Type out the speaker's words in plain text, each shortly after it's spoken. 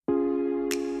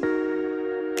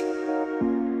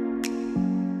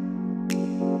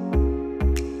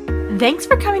Thanks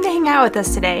for coming to hang out with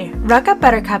us today. Ruck Up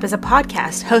Buttercup is a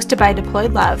podcast hosted by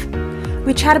Deployed Love.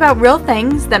 We chat about real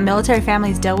things that military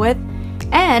families deal with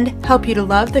and help you to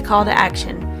love the call to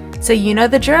action. So you know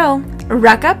the drill.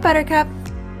 Ruck Up Buttercup.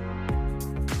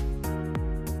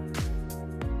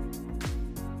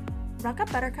 Ruck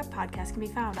Up Buttercup podcast can be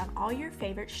found on all your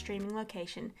favorite streaming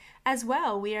locations. As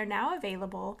well, we are now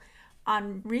available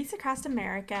on Reese Across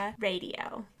America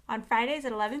Radio on Fridays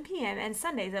at 11 p.m. and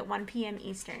Sundays at 1 p.m.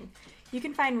 Eastern. You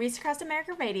can find Reese Across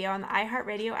America Radio on the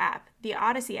iHeartRadio app, the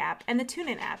Odyssey app, and the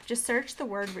TuneIn app. Just search the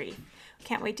word Reese.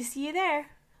 Can't wait to see you there.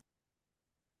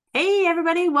 Hey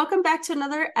everybody, welcome back to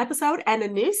another episode and a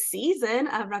new season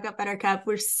of Ruck Up Buttercup.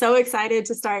 We're so excited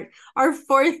to start our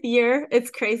 4th year.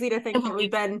 It's crazy to think that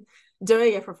we've been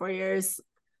doing it for 4 years.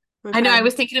 I know. I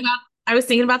was thinking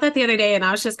about that the other day, and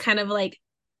I was just kind of like,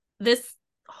 this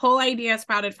whole idea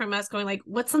sprouted from us going like,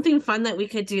 what's something fun that we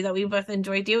could do that we both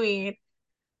enjoy doing?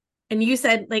 And you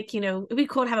said, like, it'd be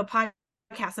cool to have a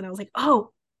podcast. And I was like,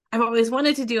 oh, I've always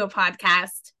wanted to do a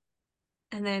podcast.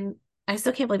 And then I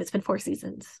still can't believe it's been 4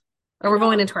 seasons, or we're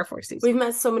going into our 4th season. We've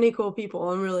met so many cool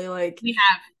people, and really we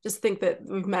have just think that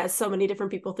we've met so many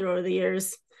different people throughout the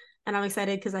years. And I'm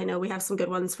excited because I know we have some good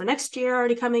ones for next year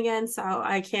already coming in. So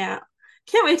I can't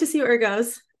wait to see where it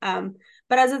goes.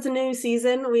 But as it's a new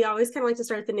season, we always kind of like to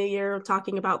start the new year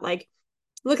talking about like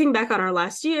looking back on our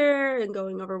last year and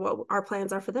going over what our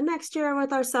plans are for the next year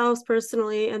with ourselves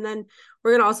personally. And then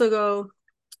we're going to also go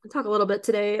talk a little bit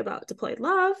today about Deployed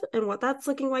Love and what that's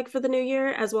looking like for the new year,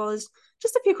 as well as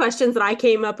just a few questions that I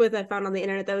came up with, I found on the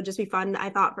internet that would just be fun,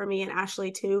 I thought, for me and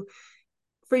Ashley to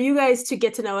for you guys to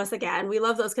get to know us again. We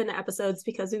love those kind of episodes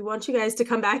because we want you guys to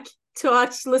come back to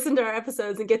listen to our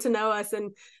episodes and get to know us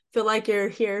and feel like you're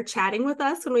here chatting with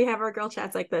us when we have our girl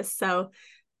chats like this. So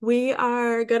we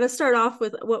are going to start off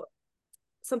with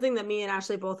something that me and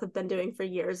Ashley both have been doing for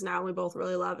years now. We both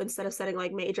really love. Instead of setting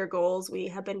like major goals, we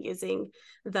have been using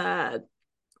the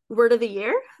word of the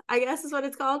year, I guess is what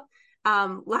it's called.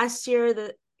 Last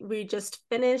year, we just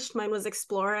finished. Mine was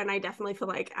explore, and I definitely feel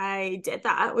like I did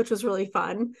that, which was really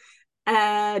fun.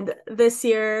 And this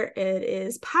year it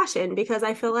is passion, because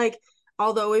I feel like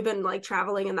although we've been like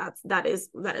traveling, and that is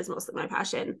mostly my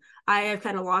passion, I have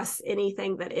kind of lost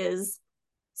anything that is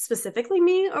specifically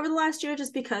me over the last year,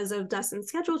 just because of Dustin's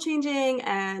schedule changing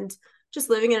and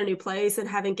just living in a new place and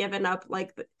having given up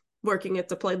like working at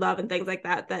Deployed Love and things like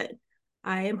that. That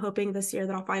I am hoping this year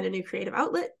that I'll find a new creative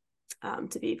outlet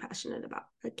to be passionate about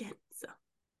again. So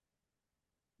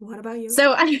what about you?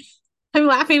 So I'm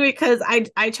laughing because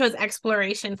I chose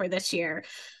exploration for this year,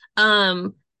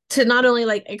 to not only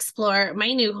like explore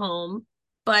my new home,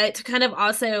 but to kind of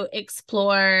also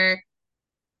explore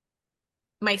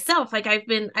myself. Like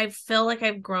I feel like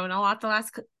I've grown a lot the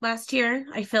last year.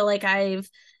 I feel like I've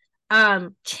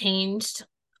changed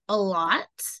a lot,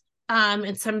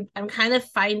 and so I'm kind of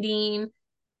finding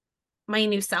my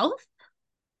new self.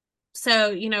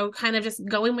 So, kind of just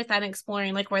going with that and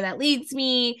exploring like where that leads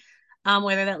me,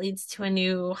 whether that leads to a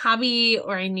new hobby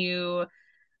or a new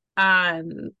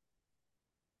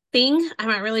thing. I'm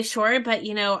not really sure, but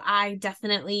I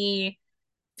definitely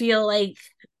feel like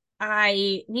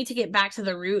I need to get back to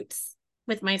the roots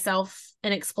with myself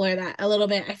and explore that a little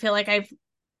bit. I feel like I've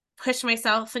pushed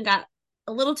myself and got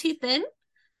a little too thin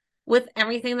with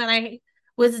everything that I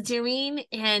was doing.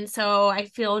 And so I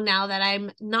feel now that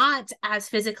I'm not as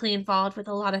physically involved with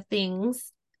a lot of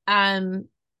things, I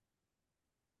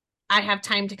have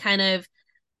time to kind of,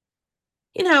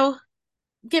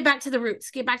 get back to the roots,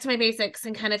 get back to my basics,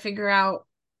 and kind of figure out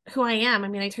who I am. I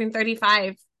mean, I turned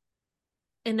 35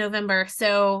 in November.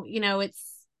 So,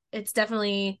 it's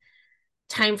definitely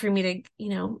time for me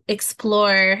to,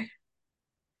 explore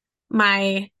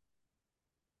my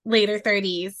later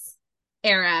 30s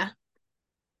era.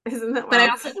 Isn't that wild? But I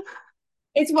also,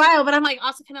 it's wild, but I'm like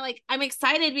also kind of like, I'm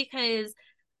excited because,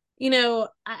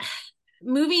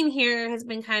 moving here has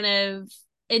been kind of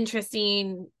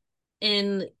interesting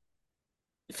in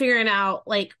figuring out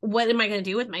like, what am I going to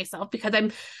do with myself?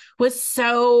 Because was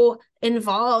so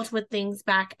involved with things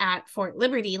back at Fort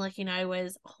Liberty. Like, I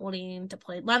was holding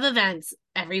Deployed Love events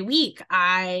every week.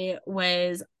 I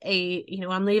was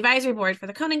on the advisory board for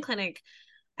the Conan Clinic.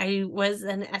 I was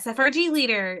an SFRG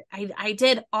leader. I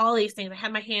did all these things. I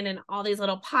had my hand in all these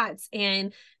little pots.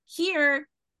 And here,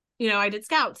 I did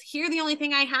scouts. Here, the only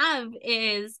thing I have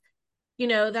is,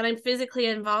 that I'm physically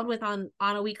involved with on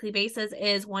a weekly basis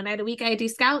is one night a week I do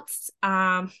scouts.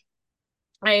 I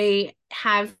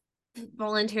have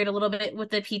volunteered a little bit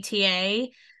with the PTA,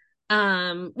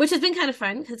 which has been kind of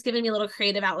fun because it's given me a little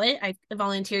creative outlet. I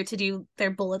volunteered to do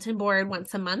their bulletin board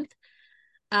once a month,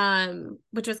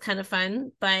 which was kind of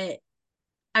fun. But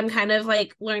I'm kind of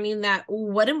like learning that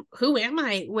who am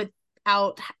I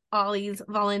without all these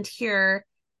volunteer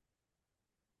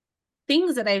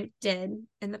things that I did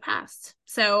in the past.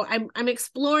 So I'm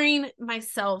exploring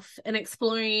myself and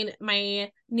exploring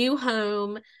my new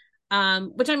home,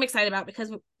 which I'm excited about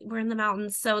because we're in the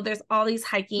mountains. So there's all these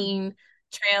hiking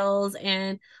trails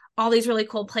and all these really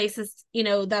cool places,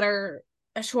 that are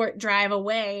a short drive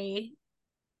away,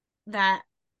 that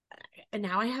and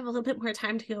now I have a little bit more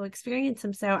time to go experience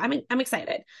them. So I'm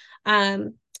excited.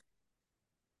 Um,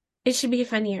 it should be a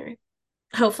fun year,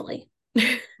 hopefully.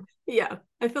 Yeah,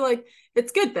 I feel like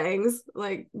it's good things,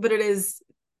 like, but it is,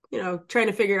 trying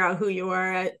to figure out who you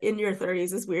are in your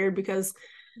 30s is weird because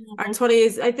our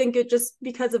 20s, I think it just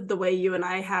because of the way you and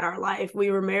I had our life,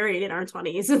 we were married in our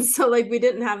 20s. And so like we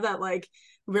didn't have that like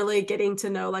really getting to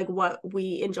know like what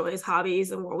we enjoy as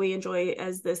hobbies and what we enjoy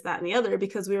as this, that, and the other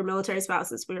because we were military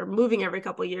spouses. We were moving every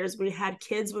couple of years. We had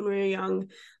kids when we were young.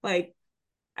 Like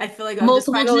I feel like I'm just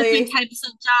Multiple different finally, types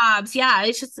of jobs. Yeah,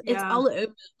 it's yeah, all over the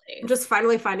I'm place. just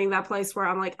finally finding that place where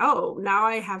I'm like, oh, now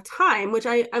I have time, which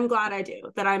I'm glad I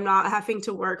do, that I'm not having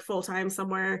to work full time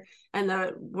somewhere and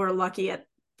that we're lucky at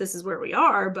this is where we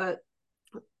are. But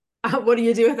what do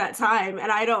you do with that time?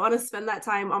 And I don't want to spend that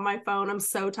time on my phone. I'm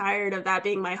so tired of that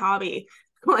being my hobby.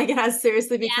 Like it has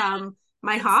seriously Yeah, become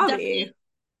my it's hobby.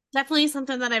 definitely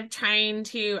something that I'm trying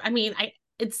to. I mean, I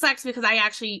it sucks because I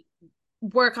actually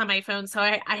work on my phone, so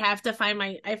I have to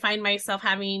I find myself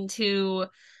having to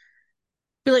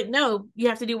be like, no, you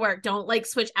have to do work. Don't like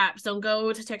switch apps. Don't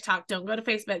go to TikTok. Don't go to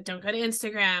Facebook. Don't go to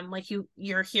Instagram. Like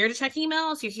you're here to check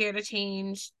emails. You're here to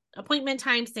change appointment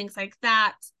times, things like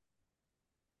that.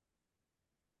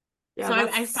 Yeah, So I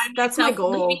that's find that's my myself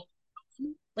leaving, goal.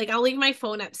 like I'll leave my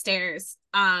phone upstairs,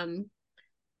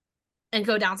 and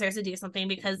go downstairs to do something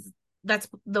because that's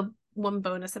the one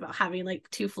bonus about having like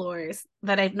two floors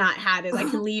that I've not had is I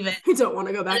can leave it I don't want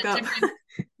to go at back a up. different.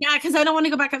 Yeah, because I don't want to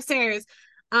go back upstairs.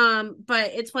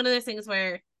 But it's one of those things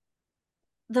where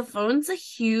the phone's a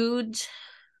huge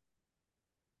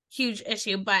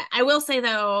issue. But I will say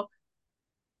though,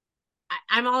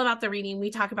 I'm all about the reading. We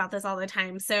talk about this all the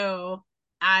time. So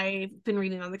I've been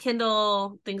reading on the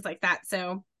Kindle, things like that.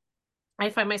 So I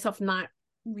find myself not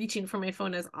reaching for my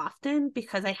phone as often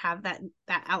because I have that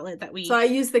outlet that So we. I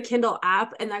use the Kindle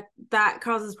app, and that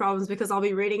causes problems because I'll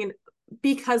be reading, and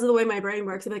because of the way my brain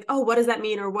works, I'm like, oh, what does that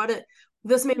mean, or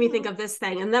this made me think of this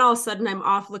thing, and then all of a sudden I'm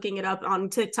off looking it up on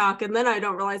TikTok, and then I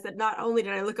don't realize that not only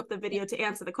did I look up the video to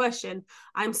answer the question,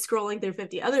 I'm scrolling through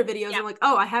 50 other videos. Yeah, I'm like,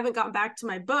 oh, I haven't gotten back to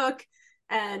my book,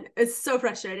 and it's so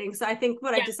frustrating. So I think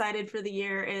what I yeah, decided for the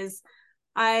year is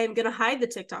I'm gonna hide the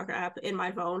TikTok app in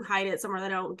my phone, hide it somewhere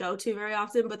that I don't go to very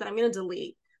often, but then I'm gonna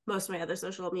delete most of my other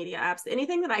social media apps,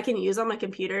 anything that I can use on my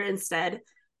computer instead.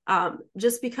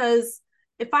 Just because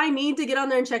if I need to get on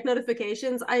there and check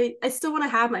notifications, I still want to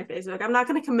have my Facebook. I'm not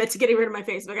going to commit to getting rid of my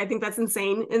Facebook. I think that's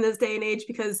insane in this day and age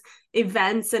because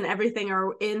events and everything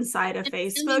are inside of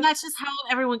I mean Facebook. that's just how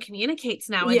everyone communicates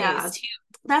Yeah, nowadays too.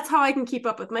 that's how I can keep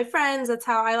up with my friends. That's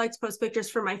how I like to post pictures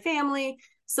for my family.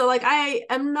 So like I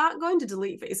am not going to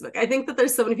delete Facebook. I think that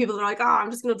there's so many people that are like, oh, I'm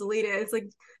just going to delete it. It's like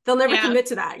they'll never Yeah. commit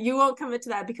to that. You won't commit to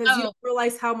that because you don't Oh.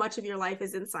 realize how much of your life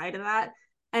is inside of that.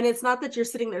 And it's not that you're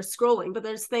sitting there scrolling, but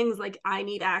there's things like I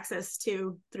need access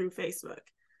to through Facebook.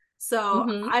 So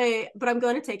Mm-hmm. but I'm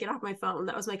going to take it off my phone.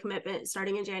 That was my commitment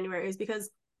starting in January, is because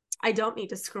I don't need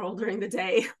to scroll during the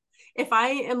day. If I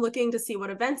am looking to see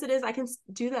what events it is, I can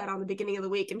do that on the beginning of the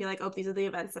week and be like, oh, these are the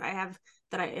events that I have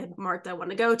that I had marked I want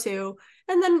to go to.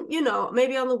 And then,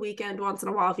 maybe on the weekend, once in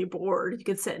a while, if you're bored, you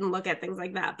could sit and look at things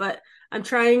like that. But I'm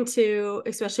trying to,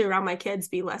 especially around my kids,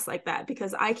 be less like that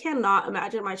because I cannot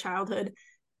imagine my childhood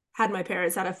had my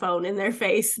parents had a phone in their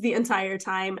face the entire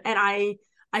time. And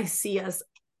I see us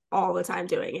all the time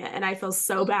doing it. And I feel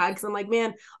so bad because I'm like,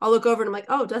 man, I'll look over and I'm like,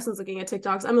 oh, Dustin's looking at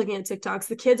TikToks. I'm looking at TikToks.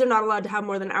 The kids are not allowed to have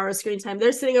more than an hour of screen time.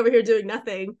 They're sitting over here doing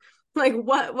nothing. Like,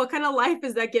 what kind of life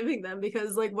is that giving them?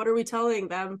 Because like, what are we telling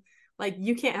them? Like,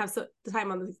 you can't have the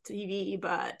time on the TV,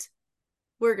 but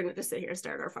we're gonna just sit here and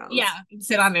stare at our Yeah, phones.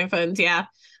 sit on their phones. Yeah,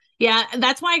 yeah.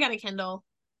 That's why I got a Kindle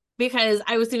because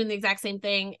I was doing the exact same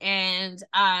thing, and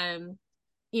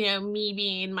me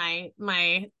being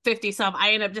my 50 self,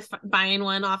 I ended up just buying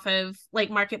one off of like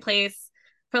Marketplace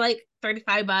for like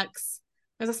 $35.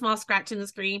 There's a small scratch in the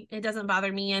screen. It doesn't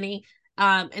bother me any.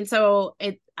 And so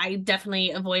I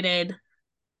definitely avoided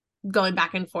going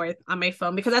back and forth on my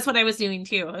phone because that's what I was doing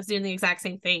too. I was doing the exact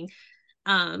same thing.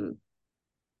 Um,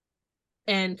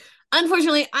 and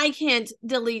unfortunately, I can't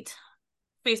delete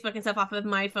Facebook and stuff off of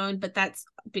my phone, but that's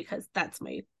because that's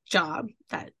my job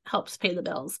that helps pay the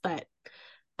bills. But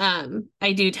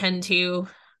I do tend to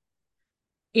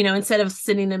instead of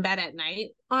sitting in bed at night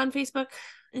on Facebook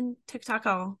and TikTok,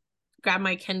 I'll grab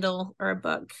my Kindle or a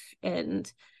book.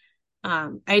 And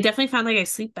I definitely found like I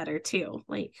sleep better too,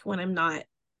 like when I'm not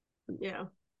Yeah.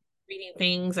 reading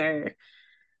things or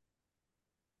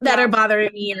that Now, are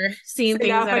bothering me or seeing so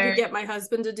now things if that I could are get my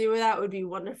husband to do that would be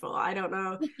wonderful. I don't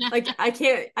know. Like I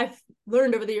can't, I've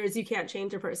learned over the years you can't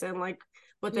change a person, like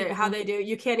what they how mm-mm. they do.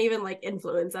 You can't even like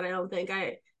influence that. I don't think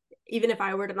I even if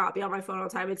I were to not be on my phone all the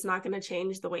time, it's not going to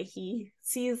change the way he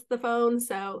sees the phone.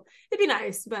 So it'd be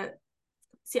nice, but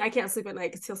see, I can't sleep at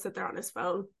night because he'll sit there on his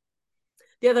phone.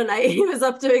 The other night he was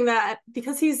up doing that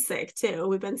because he's sick too.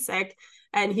 We've been sick,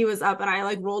 and he was up, and I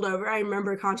like rolled over. I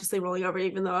remember consciously rolling over,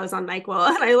 even though I was on NyQuil,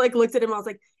 and I like looked at him. I was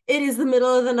like, "It is the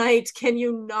middle of the night. Can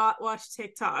you not watch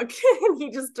TikTok?" And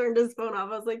he just turned his phone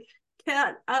off. I was like,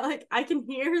 "Can't I can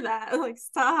hear that. Like, The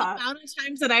stop." amount of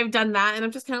times that I've done that, and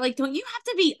I'm just kind of like, don't you have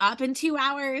to be up in 2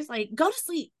 hours? Like, go to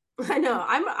sleep. I know.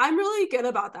 I'm really good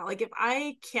about that. Like if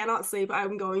I cannot sleep,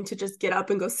 I'm going to just get up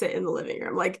and go sit in the living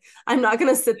room. Like I'm not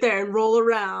gonna sit there and roll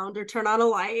around or turn on a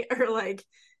light or like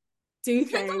do You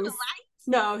can't go to things. light.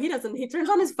 No, he doesn't. He turns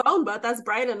on his phone, but that's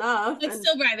bright enough. It's And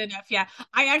still bright enough. Yeah.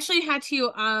 I actually had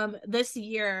to this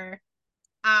year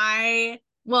I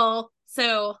well,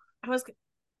 so I was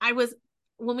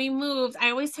when we moved,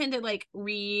 I always tend to like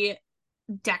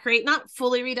redecorate, not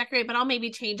fully redecorate, but I'll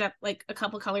maybe change up like a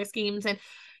couple color schemes. And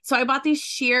so I bought these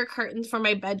sheer curtains for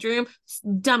my bedroom.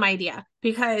 Dumb idea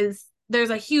because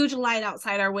there's a huge light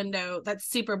outside our window that's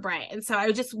super bright. And so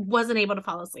I just wasn't able to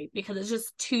fall asleep because it's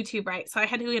just too bright. So I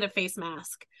had to go get a face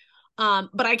mask.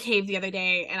 But I caved the other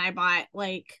day and I bought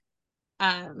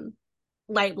um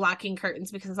light blocking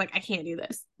curtains because it's like I can't do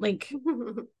this. Like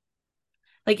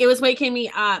it was waking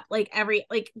me up like every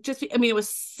like just I mean it was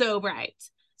so bright.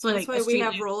 So that's like a why we street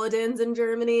have lamp. Rollodins in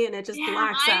Germany and it just Yeah,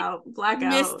 blacks I out, miss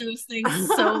blackout. those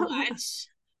things so much.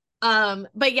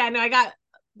 But yeah, no, I got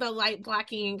the light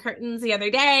blocking curtains the other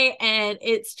day and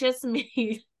it's just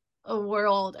made a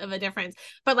world of a difference.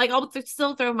 But like I'll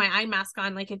still throw my eye mask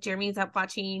on like if Jeremy's up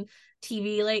watching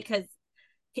TV like because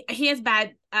he has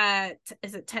bad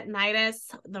is it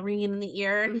tinnitus, the ringing in the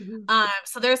ear. Mhm.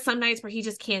 So there's some nights where he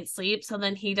just can't sleep, so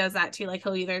then he does that too, like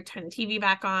he'll either turn the TV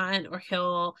back on or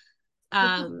he'll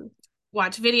um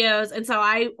watch videos. And so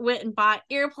I went and bought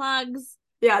earplugs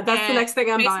Yeah, that's the and next thing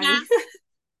I'm face buying. mask.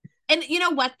 And you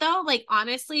know what though, like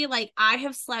honestly, like I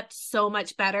have slept so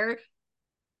much better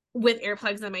with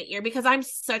earplugs in my ear because I'm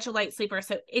such a light sleeper,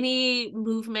 so any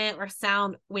movement or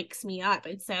sound wakes me up.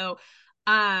 And so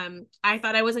I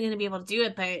thought I wasn't going to be able to do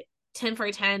it, but 10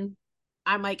 for 10,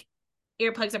 I'm like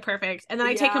earplugs are perfect. And then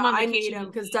I take Yeah, them on I need vacation him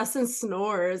with because me. Dustin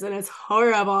snores and it's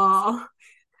horrible.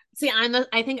 See,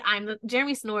 I think I'm the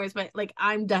Jeremy snores, but like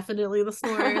I'm definitely the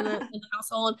snorer in the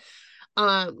household.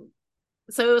 Um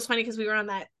so it was funny because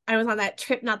I was on that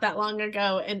trip not that long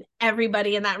ago and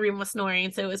everybody in that room was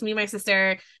snoring. So it was me and my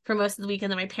sister for most of the week, and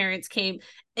then my parents came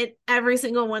and every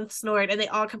single one snored and they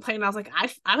all complained. I was like,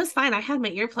 I was fine. I had my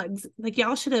earplugs. Like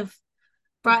y'all should have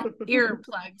brought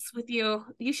earplugs with you.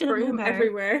 You should have Bring known him better.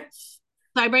 everywhere.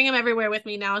 So I bring them everywhere with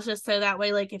me now. It's just so that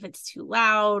way, like if it's too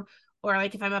loud or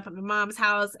like if I'm up at my mom's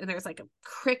house and there's like a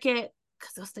cricket,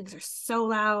 because those things are so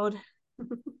loud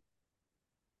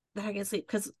that I can sleep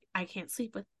because I can't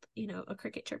sleep with, a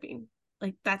cricket chirping.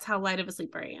 Like that's how light of a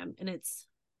sleeper I am. And it's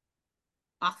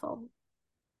awful.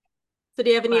 So do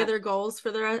you have any But other goals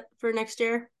for next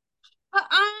year?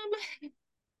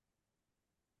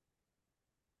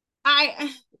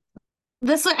 I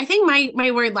this I think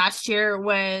my word last year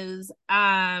was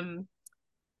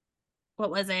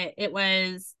what was it? It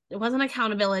wasn't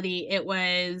accountability. It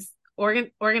was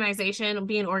organization,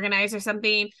 being organized or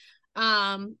something.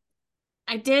 Um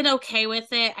I did okay with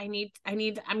it.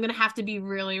 I'm gonna have to be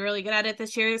really, really good at it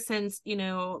this year since,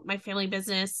 my family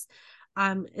business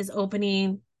is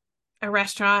opening a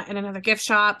restaurant and another gift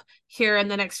shop here in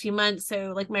the next few months.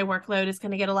 So like my workload is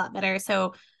gonna get a lot better.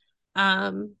 So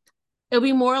um it'll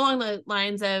be more along the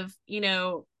lines of,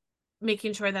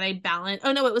 making sure that I balance.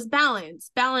 Oh no, it was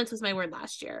balance. Balance was my word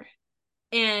last year.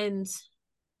 And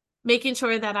making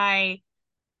sure that I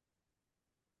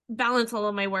balance all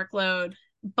of my workload,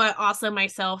 but also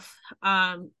myself.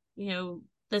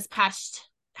 This past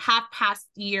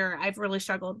year, I've really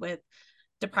struggled with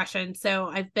depression. So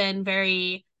I've been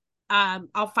very,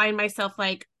 I'll find myself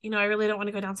like, I really don't want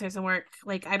to go downstairs and work.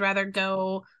 Like I'd rather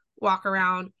go walk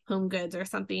around Home Goods or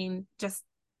something, just,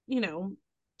 you know,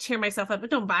 cheer myself up,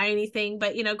 but don't buy anything,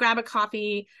 but, grab a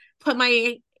coffee, put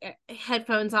my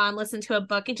headphones on, listen to a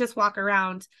book and just walk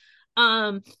around.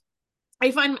 Um,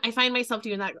 I find myself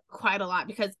doing that quite a lot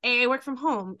because I work from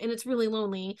home and it's really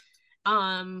lonely.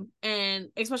 And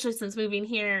especially since moving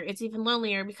here, it's even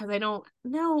lonelier because I don't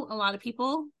know a lot of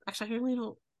people. Actually, I really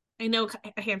don't. I know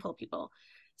a handful of people.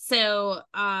 So,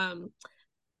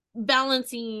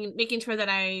 balancing, making sure that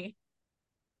I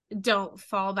don't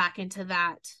fall back into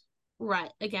that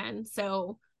rut again.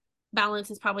 So,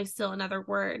 balance is probably still another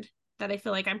word that I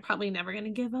feel like I'm probably never going to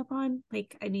give up on.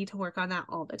 Like, I need to work on that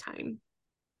all the time.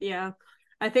 Yeah.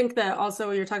 I think that also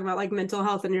when you're talking about like mental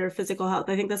health and your physical health,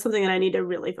 I think that's something that I need to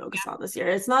really focus on this year.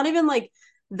 It's not even like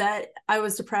that I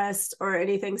was depressed or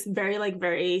anything very like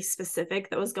very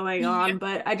specific that was going Yeah. on,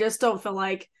 but I just don't feel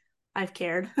like I've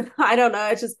cared. I don't know.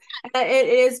 It's just it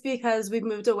is because we've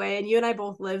moved away and you and I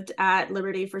both lived at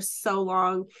Liberty for so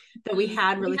long that we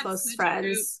had We really have close such a group.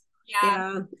 friends. Yeah.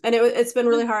 Yeah. And it's been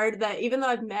really hard that even though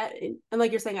I've met and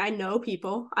like you're saying, I know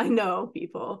people,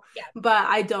 Yeah. but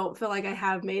I don't feel like I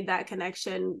have made that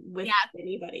connection with Yeah.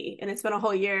 anybody. And it's been a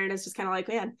whole year and it's just kind of like,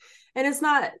 man, and it's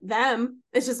not them.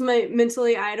 It's just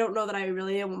mentally, I don't know that I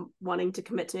really am wanting to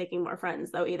commit to making more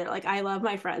friends though either. Like I love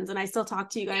my friends and I still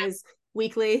talk to you Yeah. guys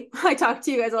weekly. I talk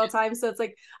to you guys all the time. So it's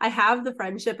like I have the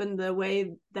friendship and the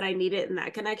way that I need it in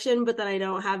that connection, but then I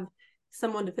don't have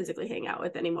someone to physically hang out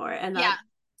with anymore. And Yeah.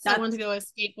 Someone that's to go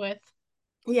escape with.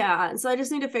 yeah. And so I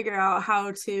just need to figure out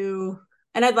how to,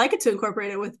 and I'd like it to incorporate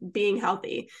it with being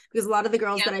healthy because a lot of the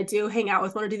girls Yeah. that I do hang out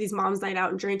with want to do these mom's night out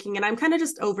and drinking. And I'm kind of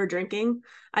just over drinking.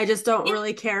 I just don't Yeah.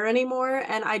 really care anymore.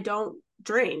 And I don't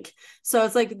drink. So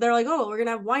it's like, they're like, oh, we're going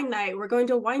to have wine night. We're going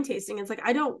to a wine tasting. It's like,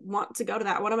 I don't want to go to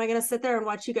that. What am I going to sit there and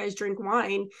watch you guys drink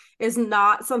wine is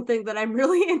not something that I'm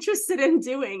really interested in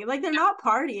doing. Like they're not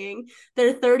partying.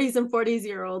 They're 30s and 40s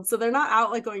year olds. So they're not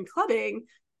out like going clubbing,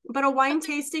 but a But wine there's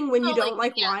tasting when you still like, don't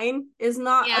like yeah. wine is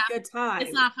not Yeah. a good It's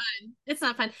time. not fun. It's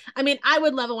not fun. I mean, I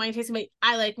would love a wine tasting, but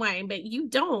I like wine, but you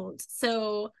don't.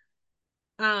 So,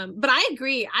 but I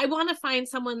agree. I want to find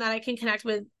someone that I can connect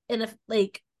with in a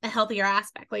like a healthier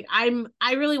aspect. Like I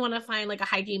really want to find like a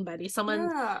hiking buddy, someone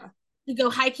Yeah. to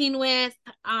go hiking with.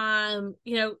 I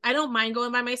don't mind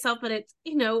going by myself, but it's,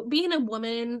 being a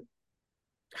woman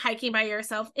hiking by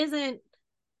yourself isn't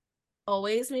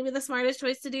always maybe the smartest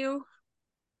choice to do.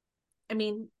 I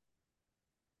mean,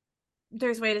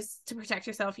 there's ways to protect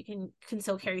yourself. You can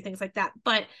still carry things like that,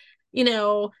 but you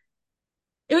know,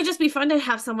 it would just be fun to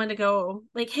have someone to go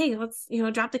like, hey, let's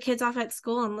drop the kids off at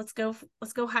school and let's go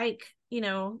hike,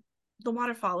 the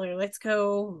waterfall, or let's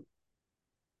go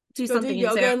do Go do something.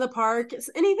 So, yoga in the park. It's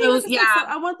anything so that's just like so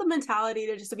yeah, I want the mentality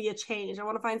to just to be a change. I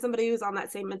want to find somebody who's on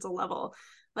that same mental level.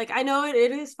 Like I know it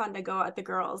is fun to go out with the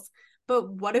girls,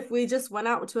 but what if we just went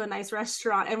out to a nice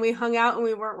restaurant and we hung out and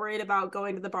we weren't worried about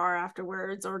going to the bar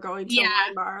afterwards or going to a yeah,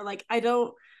 wine bar? Like I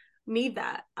don't need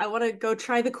that. I want to go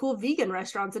try the cool vegan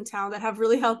restaurants in town that have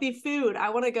really healthy food. I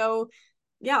want to go,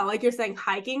 yeah, like you're saying,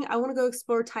 hiking. I want to go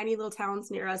explore tiny little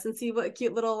towns near us and see what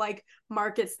cute little like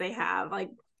markets they have. Like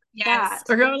yes,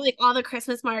 that. or go to like all the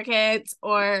Christmas markets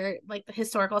or like the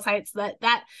historical sites.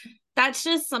 That's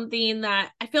just something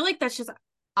that I feel like that's just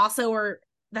also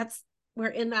we're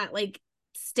in that like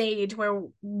stage where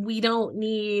we don't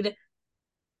need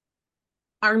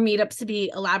our meetups to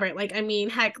be elaborate. Like, I mean,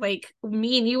 heck, like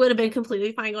me and you would have been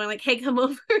completely fine going like, hey, come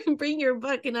over and bring your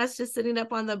book, and us just sitting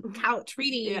up on the couch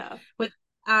reading Yeah. with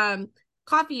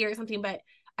coffee or something. But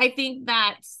I think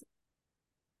that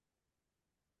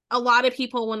a lot of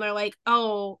people, when they're like,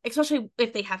 oh, especially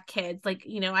if they have kids, like,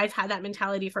 I've had that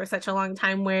mentality for such a long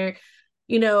time where,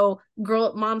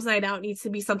 girl mom's night out needs to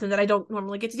be something that I don't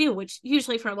normally get to do, which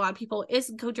usually for a lot of people is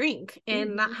go drink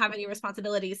and not have any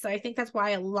responsibilities. So I think that's why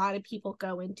a lot of people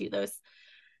go and do those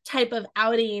type of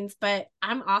outings. But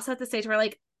I'm also at the stage where,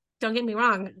 like, don't get me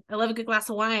wrong, I love a good glass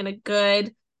of wine, a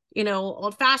good,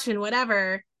 old fashioned,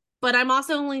 whatever. But I'm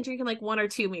also only drinking like one or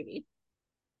two, maybe.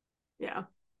 Yeah.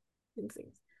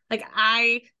 Like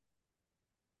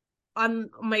on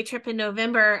my trip in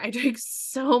November, I drank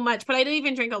so much, but I didn't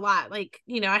even drink a lot. Like,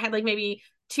 I had like maybe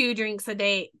 2 drinks a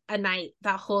night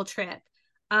that whole trip.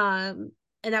 And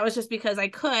that was just because I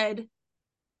could,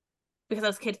 because I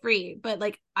was kid free. But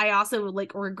like, I also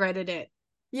like regretted it.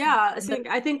 Yeah, The,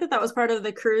 I think that was part of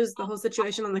the cruise. The whole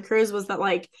situation on the cruise was that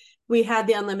like we had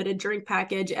the unlimited drink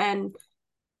package and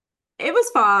it was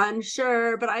fun,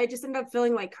 sure, but I just ended up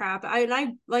feeling like crap.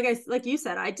 Like you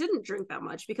said, I didn't drink that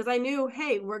much because I knew,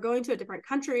 hey, we're going to a different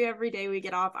country every day we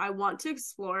get off. I want to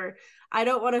explore. I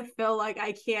don't want to feel like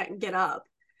I can't get up.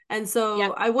 And yeah.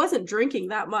 so I wasn't drinking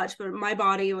that much, but my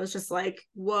body was just like,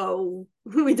 whoa,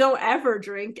 we don't ever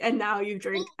drink. And now you Well,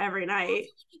 drink every night.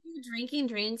 if you're drinking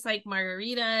drinks like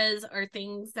margaritas or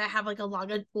things that have like a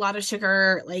lot of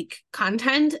sugar like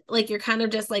content, like you're kind of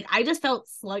just like, I just felt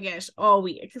sluggish all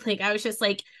week. Like I was just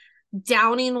like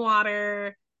downing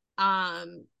water,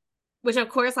 which of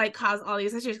course like caused all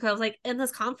these issues because I was like in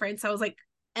this conference. I was like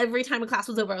every time a class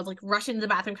was over, I was like rushing to the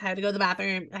bathroom because I had to go to the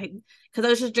bathroom because I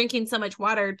was just drinking so much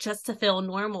water just to feel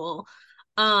normal,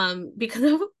 because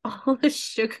of all the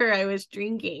sugar I was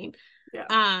drinking.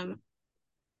 Yeah.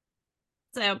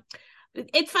 So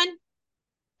it's fun.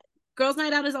 Girls'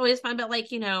 night out is always fun, but like,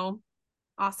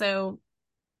 also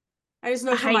I just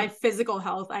know for my physical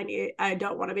health, I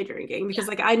don't want to be drinking because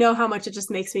like I know how much it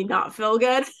just makes me not feel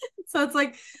good. So it's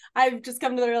like I've just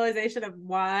come to the realization of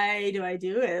why do I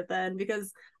do it then?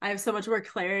 Because I have so much more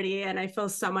clarity and I feel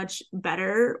so much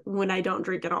better when I don't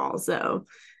drink at all. So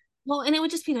well, and it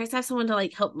would just be nice to have someone to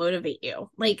like help motivate you.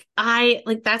 Like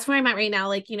that's where I'm at right now.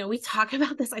 Like, we talk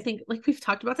about this. I think like we've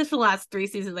talked about this for the last 3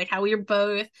 seasons, like how we are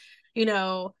both,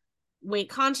 weight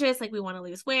conscious, like we want to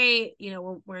lose weight,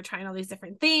 we're trying all these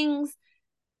different things.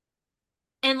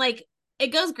 And like it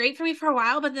goes great for me for a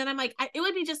while, but then I'm like, it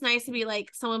would be just nice to be like,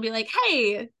 someone be like,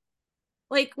 hey,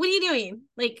 like, what are you doing?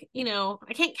 Like,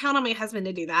 I can't count on my husband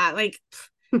to do that. Like,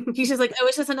 he's just like, oh,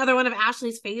 it's just another one of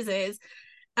Ashley's phases.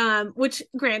 Which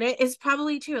granted is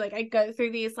probably true. Like I go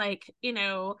through these like,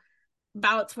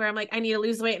 bouts where I'm like, I need to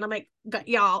lose weight. And I'm like,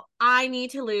 y'all, I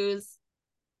need to lose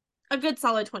a good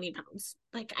solid 20 pounds.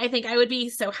 Like, I think I would be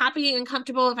so happy and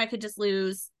comfortable if I could just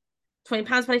lose 20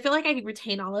 pounds, but I feel like I could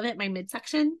retain all of it, my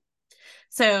midsection.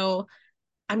 So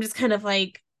I'm just kind of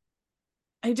like,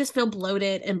 I just feel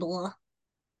bloated and blah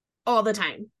all the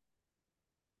time.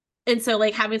 And so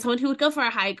like having someone who would go for a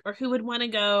hike or who would want to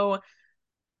go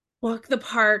walk the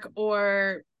park,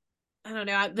 or I don't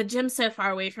know, the gym's so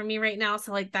far away from me right now.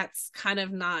 So like, that's kind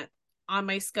of not on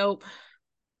my scope.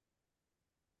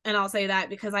 And I'll say that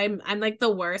because I'm like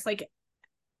the worst. Like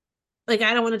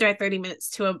I don't want to drive 30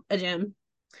 minutes to a gym.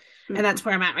 And that's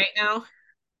where I'm at right now.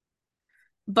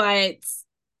 But,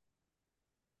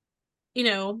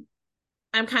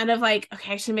 I'm kind of like,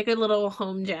 okay, I should make a little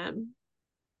home gym.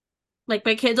 Like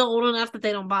my kids are old enough that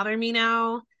they don't bother me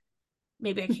now.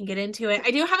 Maybe I can get into it.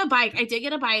 I do have a bike. I did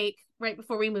get a bike right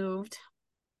before we moved.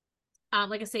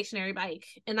 Like a stationary bike.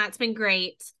 And that's been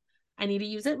great. I need to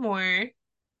use it more.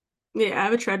 Yeah, I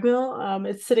have a treadmill.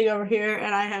 It's sitting over here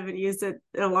and I haven't used it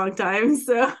in a long time.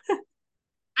 So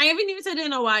I haven't used it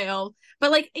in a while.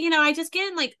 But like, I just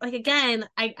get like again,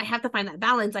 I have to find that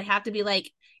balance. I have to be like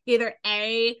either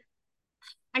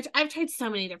I've tried so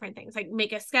many different things, like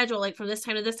make a schedule, like from this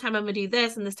time to this time, I'm gonna do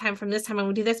this, and this time from this time, I'm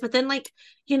gonna do this. But then, like,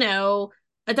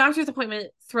 a doctor's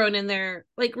appointment thrown in there,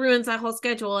 like, ruins that whole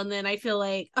schedule. And then I feel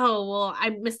like, oh, well,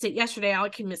 I missed it yesterday. I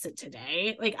can miss it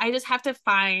today. Like, I just have to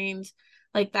find,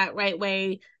 like, that right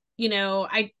way.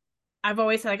 I've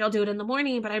always said, like, I'll do it in the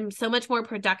morning, but I'm so much more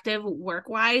productive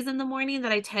work-wise in the morning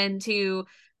that I tend to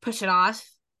push it off.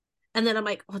 And then I'm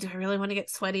like, well, do I really want to get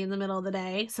sweaty in the middle of the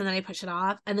day? So then I push it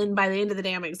off. And then by the end of the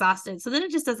day, I'm exhausted. So then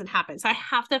it just doesn't happen. So I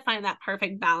have to find that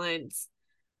perfect balance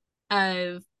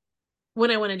of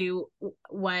when I want to do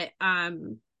what.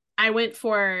 I'm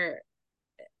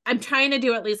trying to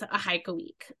do at least a hike a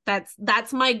week.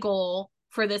 That's my goal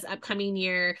for this upcoming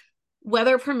year,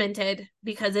 weather permitted,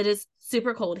 because it is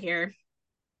super cold here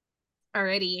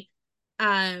already.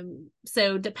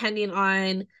 So depending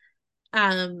on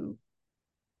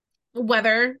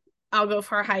weather, I'll go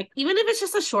for a hike, even if it's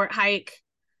just a short hike.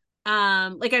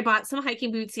 Like I bought some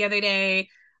hiking boots the other day.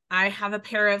 I have a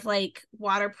pair of like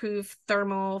waterproof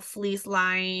thermal fleece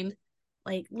lined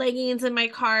like leggings in my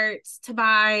cart to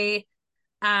buy.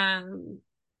 So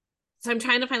I'm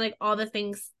trying to find like all the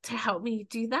things to help me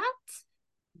do that.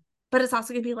 But it's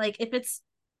also gonna be like, if it's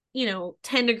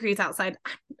 10 degrees outside,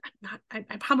 I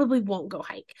probably won't go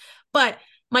hike. But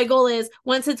my goal is,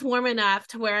 once it's warm enough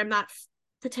to where I'm not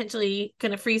potentially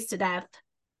gonna freeze to death,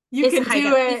 you can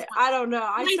do it. I don't know.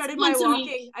 I started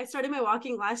my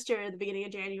walking last year at the beginning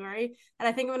of January, and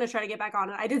I think I'm gonna try to get back on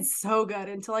it. I did so good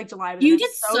until like July. But you did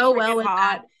so well with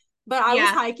that. But I was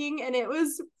hiking and it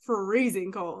was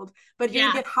freezing cold, but it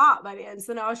didn't get hot by the end.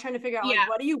 So now I was trying to figure out like,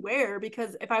 what do you wear?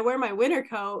 Because if I wear my winter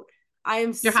coat, I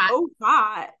am so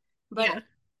hot. But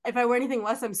if I wear anything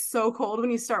less, I'm so cold when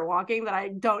you start walking that I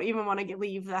don't even want to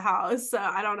leave the house. So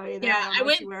I don't know either. Yeah, I don't know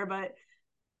what you wear, but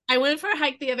I went for a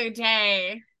hike the other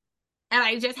day and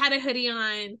I just had a hoodie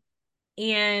on.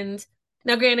 And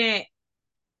now granted,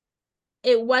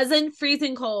 it wasn't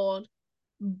freezing cold,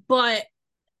 but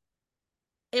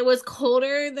it was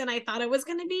colder than I thought it was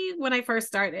going to be when I first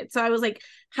started. So I was like,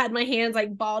 had my hands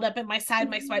like balled up in my side,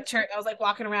 my sweatshirt. I was like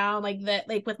walking around like that,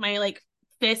 like with my like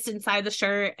fist inside the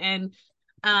shirt. And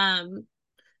I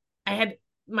had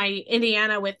my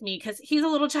Indiana with me because he's a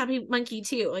little chubby monkey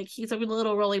too. Like he's a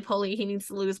little roly poly. He needs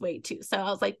to lose weight too. So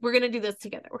I was like, we're going to do this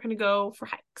together. We're going to go for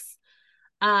hikes.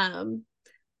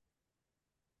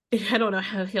 I don't know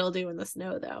how he'll do in the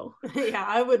snow though. Yeah,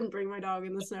 I wouldn't bring my dog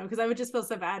in the snow because I would just feel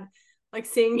so bad. Like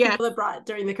seeing Yeah. people that brought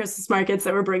during the Christmas markets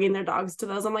that were bringing their dogs to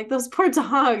those. I'm like, those poor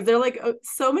dogs. They're like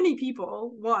so many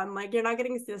people. One, like you're not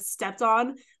getting stepped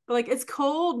on, but like it's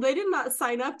cold. They did not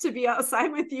sign up to be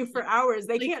outside with you for hours.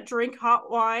 They Like, can't drink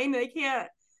hot wine. They can't.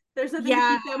 There's nothing to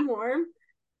yeah. keep them warm.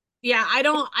 Yeah. I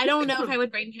don't know if I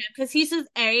would bring him because he's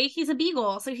a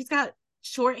beagle. So he's got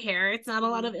short hair. It's not a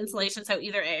lot of insulation. So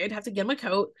either A, I'd have to get him a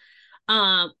coat.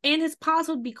 And his paws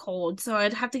would be cold. So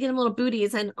I'd have to get him little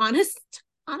booties. And honestly,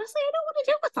 I don't want to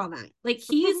deal with all that. Like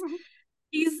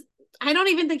he's I don't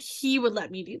even think he would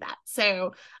let me do that.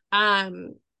 So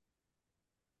um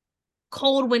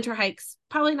cold winter hikes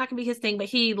probably not gonna be his thing, but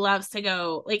he loves to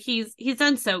go. Like he's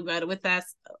done so good with us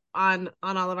on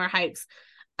all of our hikes.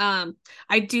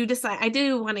 I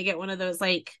do want to get one of those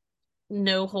like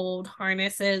no hold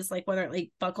harnesses, like whether it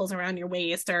like buckles around your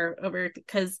waist or over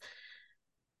because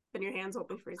Then your hands won't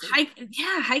be freezing.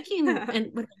 hiking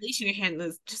and with a leash in your hand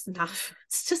is just enough.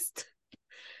 It's just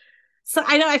so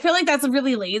I know I feel like that's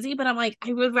really lazy, but I'm like,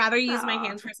 I would rather use my Oh,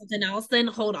 hands for something else than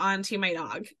hold on to my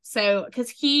dog. So because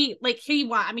he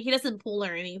doesn't pull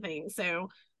or anything. So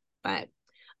but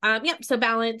yep, so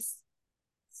balance.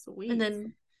 And sweet.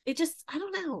 then it just I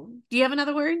don't know. Do you have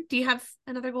another word? Do you have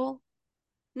another goal?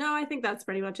 No, I think that's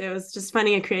pretty much it. It was just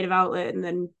finding a creative outlet and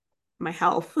then my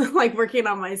health, like working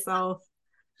on myself.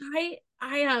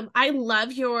 I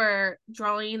love your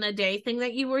drawing a day thing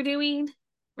that you were doing.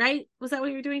 Right? Was that what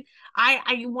you were doing?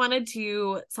 I want to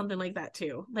do something like that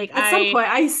too. Like At some point,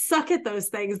 I suck at those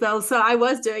things though. So I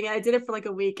was doing it. I did it for like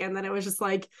a week and then it was just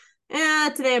like,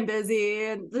 today I'm busy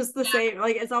and just the yeah, same.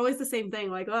 Like it's always the same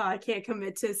thing. Like, oh, I can't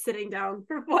commit to sitting down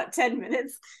for what, 10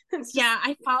 minutes. It's just yeah,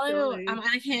 I follow silly.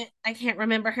 I can't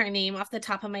remember her name off the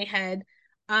top of my head.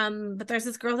 But there's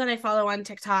this girl that I follow on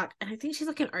TikTok and I think she's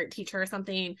like an art teacher or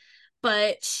something,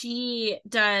 but she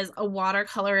does a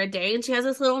watercolor a day and she has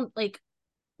this little like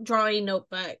drawing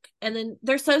notebook and then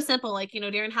they're so simple like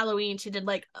during Halloween she did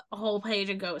like a whole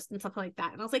page of ghosts and something like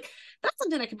that and I was like that's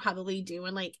something I could probably do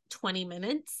in like 20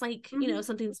 minutes like Mm-hmm.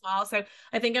 something small. So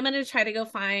I think I'm going to try to go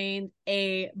find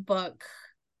a book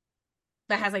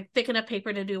that has like thick enough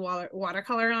paper to do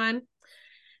watercolor on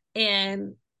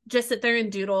and just sit there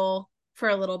and doodle for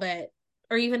a little bit.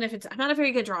 Or even if I'm not a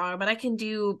very good drawer, but I can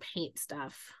do paint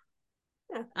stuff.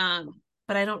 Yeah.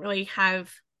 But I don't really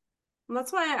have. And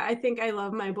that's why I think I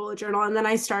love my bullet journal. And then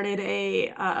I started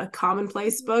a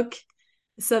commonplace book.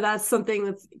 So that's something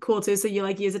that's cool too. So you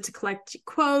like use it to collect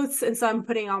quotes. And so I'm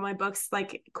putting all my books,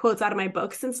 like quotes out of my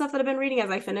books and stuff that I've been reading as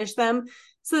I finish them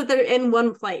so that they're in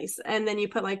one place. And then you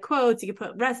put like quotes, you can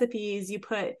put recipes, you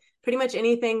put pretty much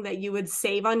anything that you would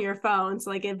save on your phone. So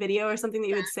like a video or something that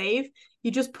you would save, you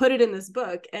just put it in this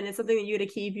book. And it's something that you to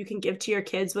keep, you can give to your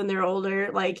kids when they're older.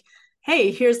 Like,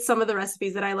 hey, here's some of the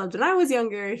recipes that I loved when I was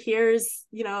younger. Here's,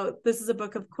 this is a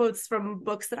book of quotes from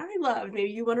books that I loved.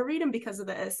 Maybe you want to read them because of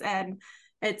this. And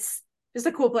it's just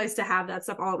a cool place to have that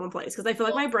stuff all in one place. Cause I feel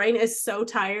like my brain is so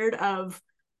tired of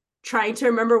trying to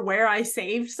remember where I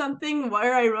saved something,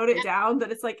 where I wrote it down,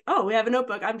 that it's like, oh, we have a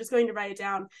notebook. I'm just going to write it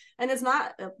down. And it's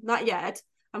not yet.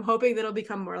 I'm hoping that it'll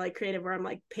become more like creative where I'm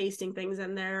like pasting things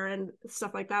in there and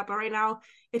stuff like that. But right now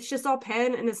it's just all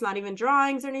pen and it's not even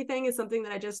drawings or anything. It's something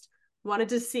that I just wanted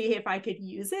to see if I could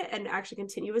use it and actually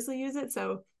continuously use it.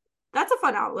 So that's a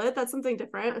fun outlet. That's something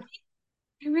different.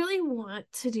 I really want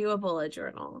to do a bullet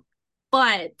journal,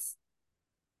 but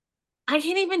I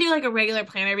can't even do like a regular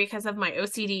planner because of my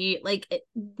OCD. Like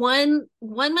one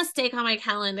mistake on my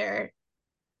calendar,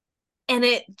 and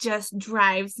it just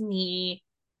drives me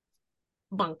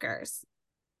bunkers.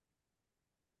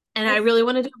 And I I really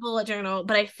want to do a bullet journal,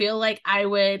 but I feel like I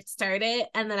would start it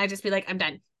and then I just be like, I'm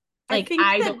done. I Like think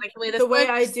I that don't like the way the this way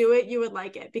I looks. do it, you would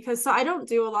like it because so I don't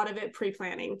do a lot of it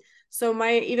pre-planning. So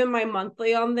my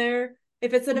monthly on there,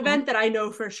 if it's an Mhm. event that I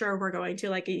know for sure we're going to,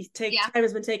 like take Yeah. time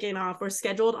has been taken off or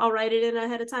scheduled, I'll write it in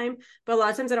ahead of time. But a lot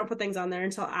of times I don't put things on there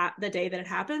until at the day that it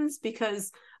happens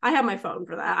because I have my phone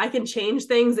for that. I can change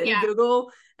things in Yeah.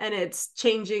 Google and it's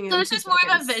changing So in it's two just more of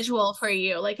a seconds. visual for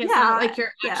you. Like it's not Yeah, like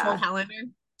your actual yeah. calendar.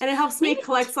 And it helps me Maybe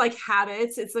collect like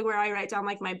habits. It's like where I write down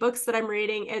like my books that I'm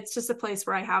reading. It's just a place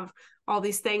where I have all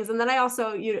these things. And then I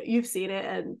also, you've seen it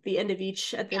at the end of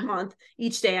at the yeah. month,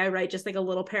 each day I write just like a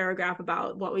little paragraph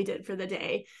about what we did for the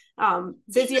day. See,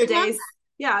 Busier I love days,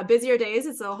 yeah, busier days,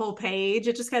 it's a whole page.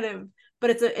 It just kind of, but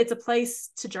it's a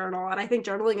place to journal. And I think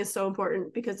journaling is so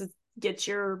important because it gets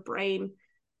your brain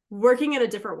working in a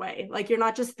different way. Like you're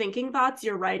not just thinking thoughts,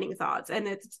 you're writing thoughts.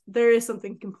 And there is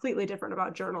something completely different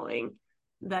about journaling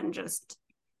than just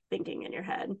thinking in your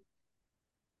head.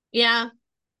 yeah.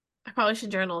 I probably should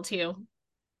journal too.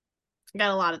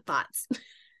 got a lot of thoughts.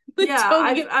 Yeah,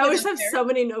 Don't get I put always up have there. so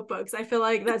many notebooks. I feel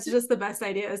like that's just the best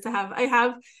idea is to have. I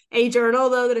have a journal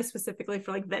though that is specifically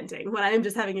for like venting when I am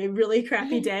just having a really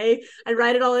crappy day. I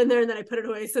write it all in there and then I put it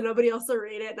away so nobody else will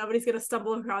read it. Nobody's gonna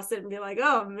stumble across it and be like,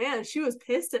 "Oh man, she was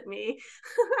pissed at me."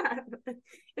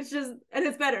 It's just, and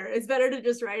it's better. It's better to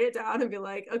just write it down and be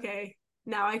like, "Okay,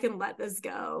 now I can let this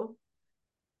go."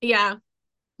 Yeah.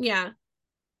 Yeah.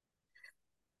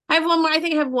 I have one more. I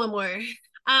think I have one more.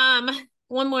 Um,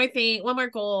 one more thing, one more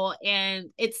goal, and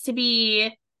it's to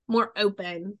be more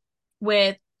open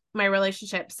with my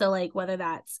relationship. So, like, whether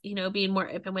that's, being more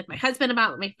open with my husband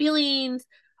about my feelings,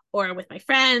 or with my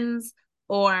friends,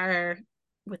 or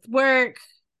with work.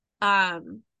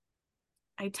 Um,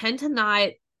 I tend to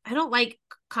not, I don't like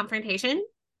confrontation.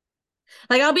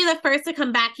 Like, I'll be the first to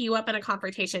come back you up in a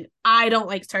confrontation. I don't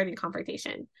like starting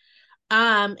confrontation.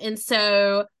 And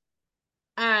so,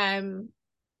 um,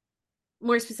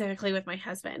 more specifically with my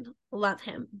husband, love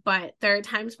him, but there are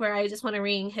times where I just want to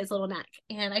wring his little neck,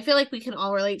 and I feel like we can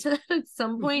all relate to that at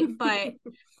some point. But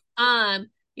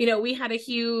we had a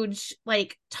huge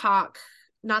like talk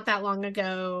not that long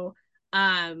ago,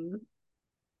 um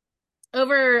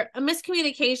over a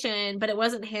miscommunication, but it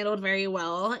wasn't handled very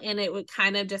well, and it would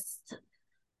kind of just,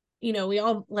 we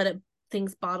all let it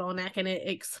things bottleneck, and it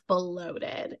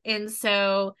exploded. And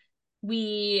so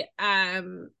we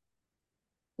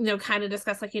kind of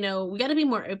discuss, like, we got to be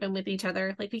more open with each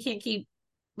other. Like, we can't keep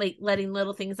like letting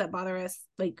little things that bother us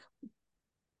like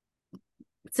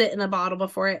sit in a bottle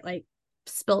before it like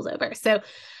spills over. So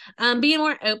being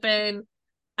more open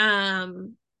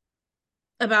um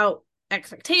about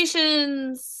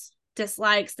expectations,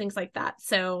 dislikes, things like that.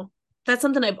 So that's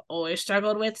something I've always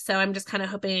struggled with. So I'm just kind of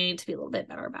hoping to be a little bit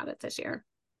better about it this year.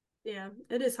 Yeah,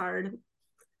 it is hard.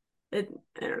 I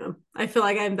don't know. I feel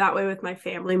like I'm that way with my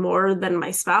family more than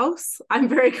my spouse. I'm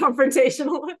very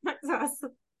confrontational with my spouse.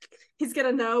 He's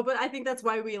gonna know, but I think that's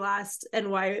why we last and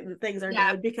why things are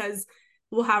Yeah. good, because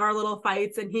we'll have our little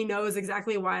fights and he knows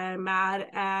exactly why I'm mad,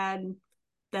 and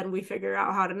then we figure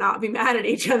out how to not be mad at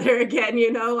each other again,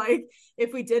 like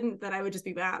if we didn't, then I would just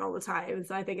be mad all the time.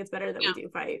 So I think it's better that we Yeah. do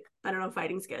fight. I don't know if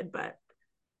fighting's good, but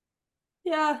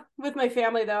yeah, with my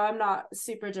family though, I'm not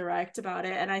super direct about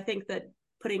it, and I think that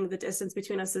putting the distance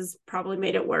between us has probably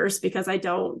made it worse because I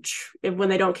don't when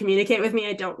they don't communicate with me,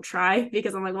 I don't try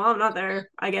because I'm like, well, I'm not there.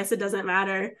 I guess it doesn't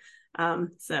matter.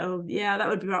 So yeah, that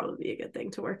would probably be a good thing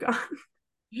to work on.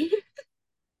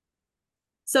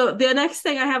 So the next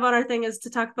thing I have on our thing is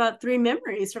to talk about 3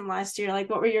 memories from last year. Like,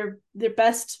 what were your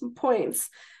best points?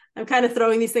 I'm kind of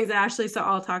throwing these things at Ashley, so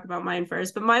I'll talk about mine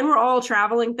first. But mine were all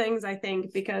traveling things, I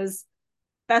think, because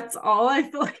that's all I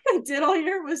feel like I did all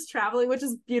year was traveling, which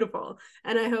is beautiful.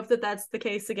 And I hope that that's the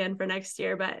case again for next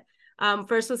year. But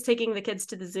first was taking the kids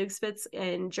to the Zugspitze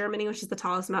in Germany, which is the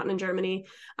tallest mountain in Germany.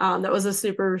 That was a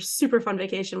super, super fun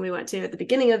vacation we went to at the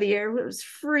beginning of the year. It was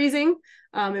freezing.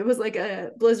 It was like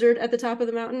a blizzard at the top of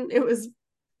the mountain. It was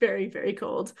very, very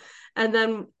cold. And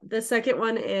then the second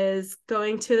one is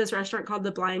going to this restaurant called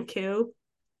the Blind Coup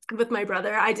with my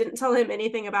brother. I didn't tell him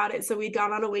anything about it. So we'd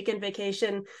gone on a weekend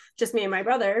vacation, just me and my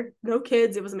brother, no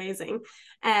kids. It was amazing.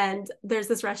 And there's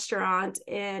this restaurant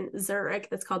in Zurich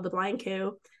that's called the Blind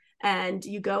Coup. And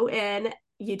you go in,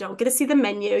 you don't get to see the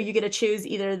menu. You get to choose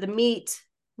either the meat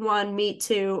one, meat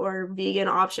two, or vegan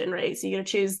option, right? So you get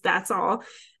to choose, that's all.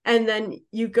 And then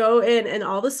you go in and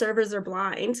all the servers are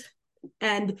blind,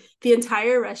 and the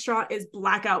entire restaurant is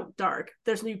blackout dark.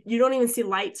 You don't even see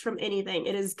lights from anything.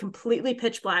 It is completely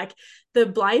pitch black. The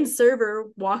blind server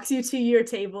walks you to your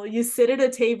table. You sit at a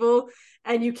table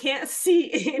and you can't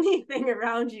see anything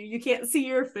around you. You can't see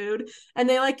your food, and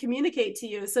they like communicate to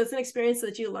you. So it's an experience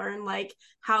that you learn like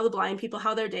how the blind people,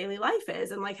 how their daily life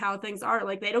is, and like how things are.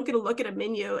 Like they don't get to look at a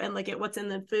menu and look at what's in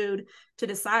the food to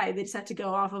decide. They just have to go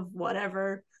off of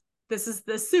whatever, this is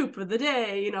the soup of the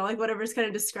day, like whatever's kind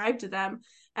of described to them.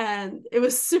 And it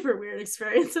was super weird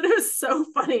experience. And it was so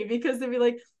funny because they'd be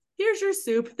like, here's your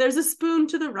soup. There's a spoon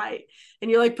to the right.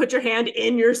 And you like put your hand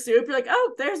in your soup. You're like,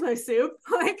 oh, there's my soup.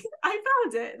 Like, I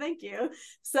found it. Thank you.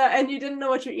 So, and you didn't know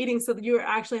what you're eating. So you were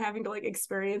actually having to like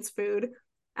experience food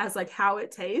as like how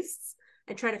it tastes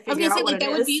and try to I was figure gonna say, out what like, it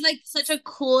that would is. be like such a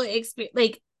cool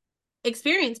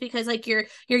experience, because like you're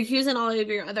using all of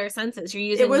your other senses. You're It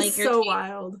using was like your so taste,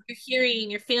 wild. your hearing,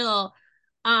 your feel.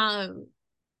 Um,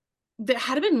 that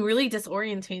had been really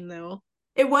disorienting though.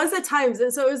 It was at times.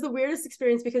 And so it was the weirdest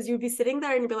experience because you'd be sitting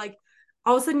there and you'd be like,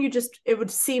 all of a sudden it would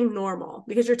seem normal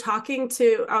because I was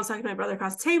talking to my brother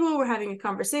across the table. We're having a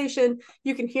conversation.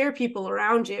 You can hear people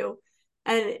around you.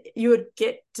 and you would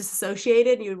get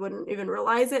disassociated and you wouldn't even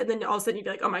realize it. And then all of a sudden you'd be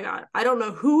like, oh my God, I don't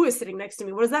know who is sitting next to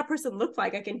me. What does that person look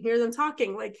like? I can hear them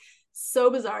talking. Like,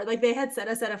 so bizarre. Like, they had set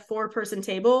us at a 4-person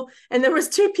table and there was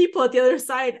 2 people at the other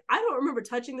side. I don't remember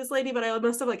touching this lady, but I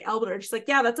must have like elbowed her. She's like,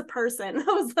 yeah, that's a person. I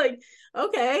was like,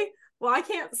 okay, well, I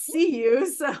can't see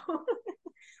you. So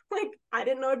like, I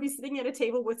didn't know I'd be sitting at a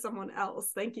table with someone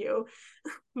else. Thank you.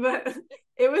 But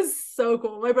it was so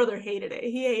cool. My brother hated it.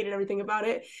 He hated everything about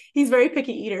it. He's very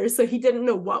picky eater, so he didn't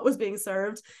know what was being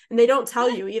served. And they don't tell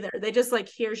you either. They just like,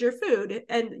 here's your food.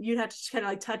 And you'd have to kind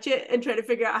of like touch it and try to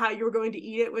figure out how you were going to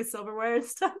eat it with silverware and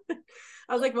stuff.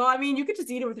 I was like, well, I mean, you could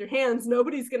just eat it with your hands.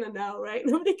 Nobody's gonna know, right?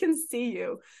 Nobody can see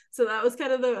you. So that was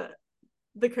kind of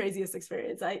the craziest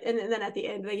experience. And then at the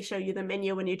end they show you the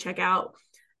menu when you check out,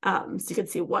 so you could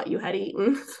see what you had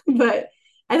eaten. But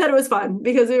I thought it was fun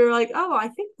because we were like, oh, I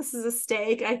think this is a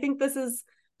steak. I think this is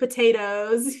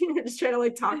potatoes. You're just trying to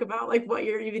like talk about like what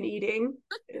you're even eating.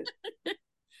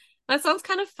 That sounds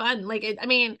kind of fun. Like, I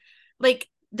mean, like,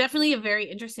 definitely a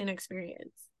very interesting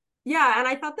experience. Yeah, and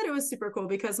I thought that it was super cool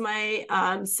because my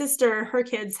sister, her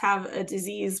kids have a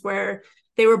disease where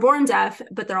they were born deaf,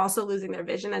 but they're also losing their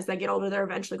vision as they get older. They're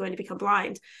eventually going to become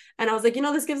blind. And I was like,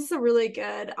 this gives us a really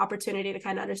good opportunity to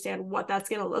kind of understand what that's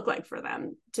going to look like for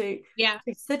them Yeah.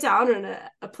 to sit down in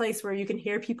a place where you can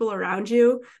hear people around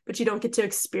you, but you don't get to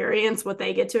experience what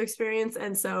they get to experience.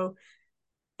 And so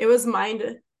it was mind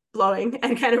blowing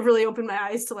and kind of really opened my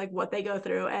eyes to like what they go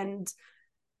through. And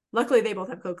luckily they both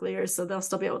have cochlears, so they'll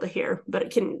still be able to hear, but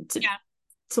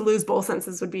to lose both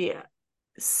senses would be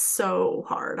so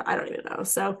hard. I don't even know.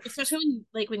 So especially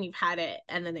when you've had it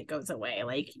and then it goes away,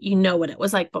 like, you know what it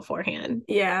was like beforehand.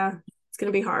 yeah, it's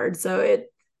gonna be hard. So it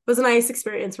was a nice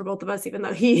experience for both of us, even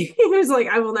though he was like,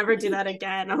 I will never do that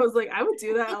again. I was like, I would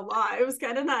do that a lot. It was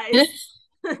kind of nice.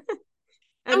 And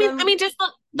I then mean, just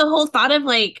the whole thought of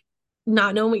like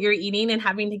not knowing what you're eating and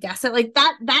having to guess it, like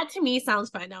that to me sounds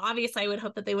fun. Now, obviously, I would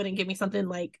hope that they wouldn't give me something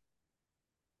like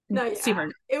no, yeah,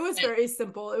 super. it was very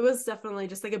simple. It was definitely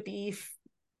just like a beef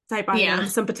type Yeah. item,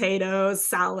 some potatoes,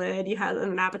 salad. You had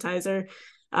an appetizer.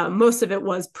 Most of it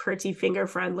was pretty finger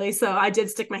friendly. So I did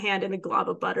stick my hand in a glob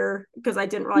of butter because I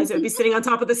didn't realize it would be sitting on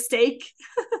top of the steak.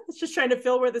 Just trying to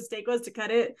feel where the steak was to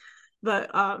cut it.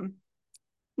 But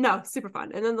no, super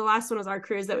fun. And then the last one was our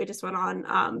cruise that we just went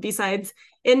on. Besides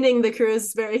ending the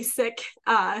cruise very sick,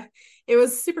 it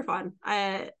was super fun.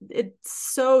 It's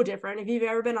so different. If you've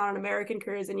ever been on an American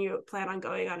cruise and you plan on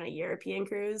going on a European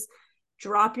cruise,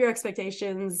 drop your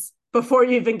expectations before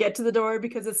you even get to the door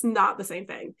because it's not the same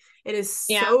thing. It is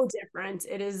Yeah. so different.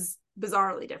 It is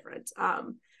bizarrely different.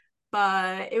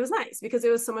 But it was nice because it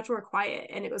was so much more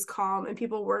quiet and it was calm and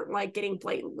people weren't like getting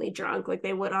blatantly drunk like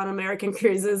they would on American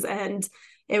cruises. And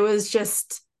it was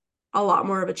just a lot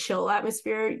more of a chill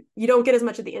atmosphere. You don't get as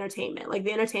much of the entertainment. Like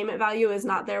the entertainment value is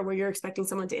not there where you're expecting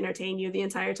someone to entertain you the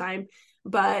entire time,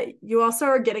 but you also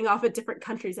are getting off at different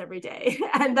countries every day.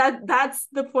 And that's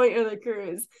the point of the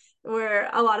cruise. Where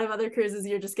a lot of other cruises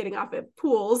you're just getting off at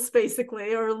pools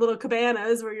basically or little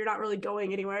cabanas where you're not really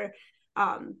going anywhere.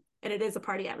 And it is a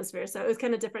party atmosphere. So it was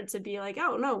kind of different to be like,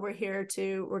 oh no, we're going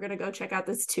to go check out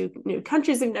these 2 new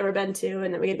countries we've never been to.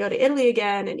 And then we can go to Italy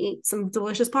again and eat some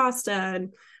delicious pasta.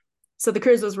 And so the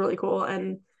cruise was really cool.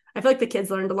 And I feel like the kids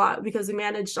learned a lot because we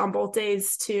managed on both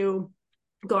days to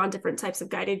go on different types of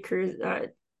guided tours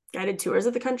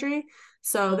of the country.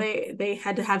 So they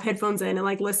had to have headphones in and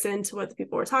like listen to what the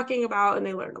people were talking about. And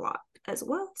they learned a lot as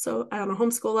well. So on a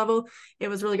homeschool level, it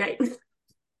was really great.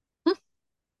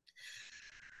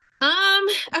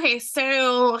 Okay,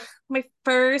 so my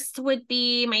first would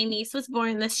be my niece was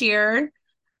born this year.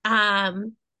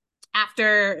 Um,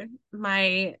 after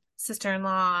my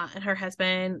sister-in-law and her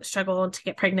husband struggled to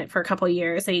get pregnant for a couple of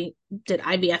years. They did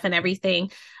IVF and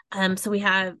everything. So we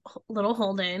have little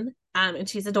Holden, and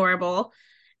she's adorable.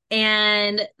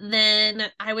 And then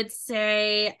I would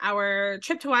say our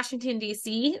trip to Washington,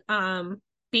 D.C.,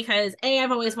 because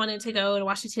I've always wanted to go to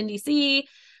Washington, D.C.,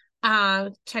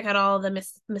 check out all the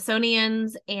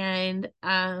Smithsonian's, and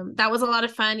that was a lot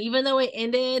of fun. Even though it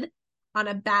ended on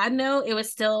a bad note, it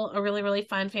was still a really, really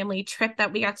fun family trip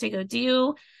that we got to go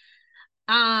do.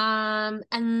 And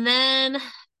then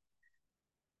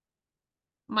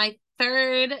my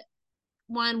third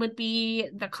one would be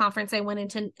the conference I went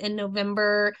into in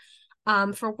November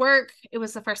for work. It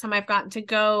was the first time I've gotten to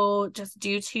go just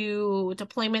due to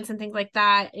deployments and things like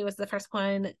that. It was the first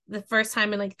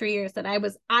time in like 3 years that I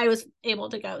was able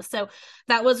to go. So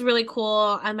that was really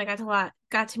cool. I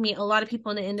got to meet a lot of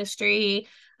people in the industry.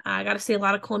 I got to see a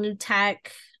lot of cool new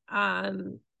tech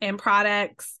and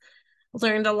products.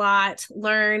 Learned a lot.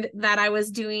 Learned that I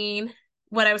was doing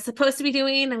what I was supposed to be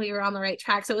doing and we were on the right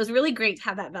track. So it was really great to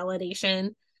have that validation,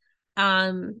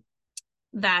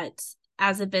 that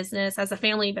as a business, as a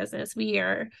family business, we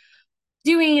are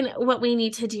doing what we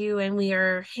need to do and we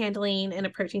are handling and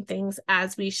approaching things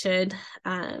as we should.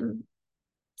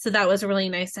 So that was really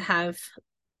nice to have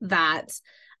that.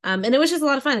 And it was just a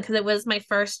lot of fun because it was my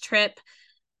first trip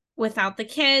without the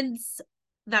kids.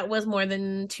 That was more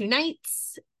than 2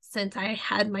 nights since I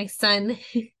had my son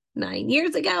 9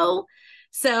 years ago.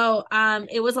 So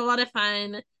it was a lot of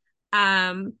fun.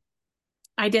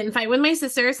 I didn't fight with my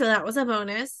sister, so that was a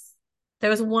bonus. There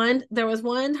was one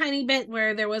tiny bit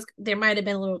where there might have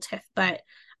been a little tiff, but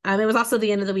it was also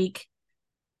the end of the week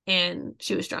and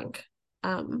she was drunk.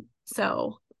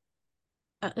 So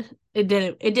it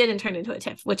didn't turn into a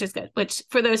tiff, which is good. Which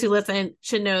for those who listen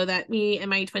should know that me and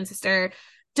my twin sister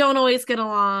don't always get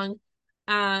along.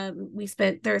 There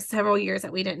were several years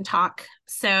that we didn't talk.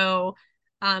 So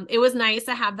it was nice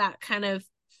to have that kind of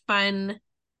fun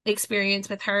experience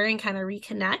with her and kind of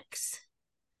reconnect.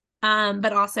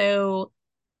 But also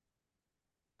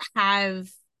have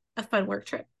a fun work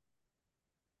trip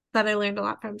that I learned a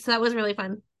lot from. So that was really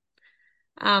fun.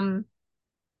 I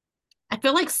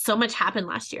feel like so much happened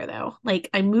last year though. Like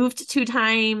I moved 2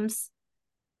 times.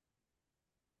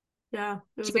 Yeah,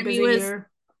 it was a busy year.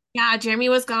 Yeah, Jeremy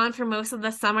was gone for most of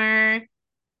the summer.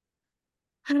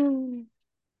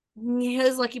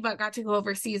 His lucky butt got to go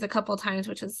overseas a couple times,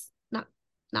 which is not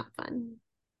fun,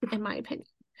 in my opinion,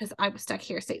 because I was stuck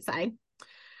here stateside.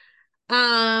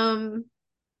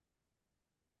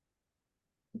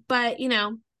 But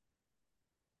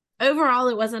overall,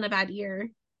 it wasn't a bad year.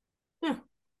 Yeah.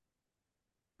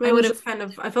 Mine was just kind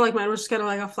of, I feel like mine was just kind of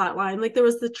like a flat line. Like there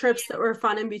was the trips that were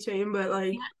fun in between, but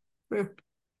like, yeah.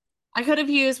 I could have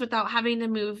used without having to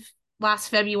move last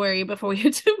February before we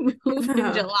had to move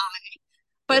in July.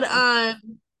 But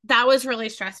that was really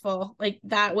stressful. Like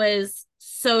that was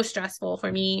so stressful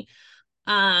for me.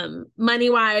 Money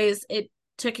wise, it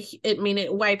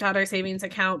wiped out our savings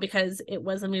account because it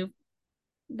was a move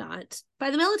not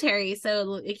by the military.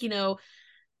 So like,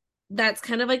 that's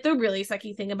kind of like the really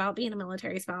sucky thing about being a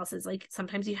military spouse is like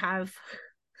sometimes you have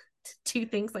two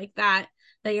things like that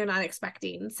you're not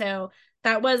expecting. So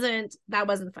that wasn't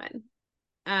fun.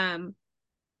 And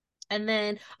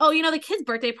then the kids'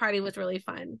 birthday party was really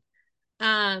fun.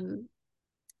 My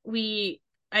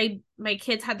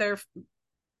kids had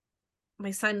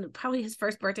my son probably his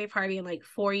first birthday party in like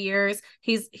 4 years.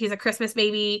 He's a Christmas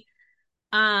baby.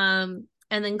 And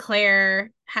then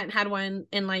Claire hadn't had one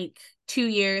in like 2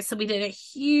 years. So we did a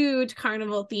huge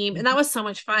carnival theme and that was so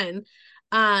much fun.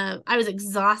 I was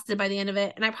exhausted by the end of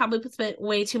it and I probably spent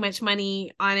way too much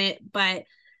money on it, but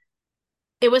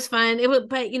it was fun.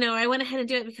 But I went ahead and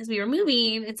did it because we were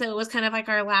moving. And so it was kind of like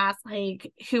our last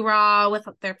like hoorah with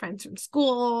their friends from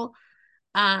school,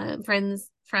 friends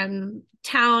from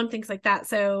town, things like that.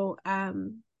 So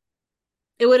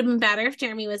it would have been better if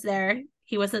Jeremy was there.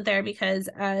 He wasn't there because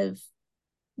of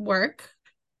work,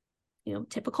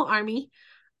 typical Army.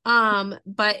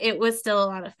 But it was still a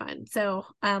lot of fun. So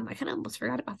I kind of almost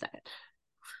forgot about that.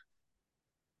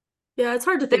 Yeah, it's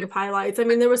hard to think of highlights. I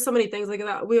mean, there was so many things like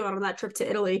that. We went on that trip to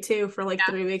Italy too for like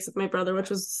 3 weeks with my brother, which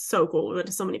was so cool. We went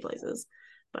to so many places.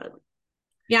 But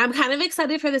yeah, I'm kind of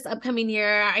excited for this upcoming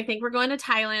year. I think we're going to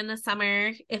Thailand this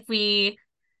summer.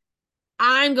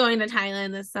 I'm going to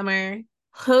Thailand this summer.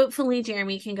 Hopefully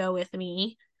Jeremy can go with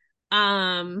me.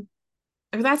 Or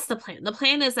that's the plan. The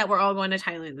plan is that we're all going to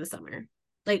Thailand this summer.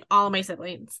 Like all of my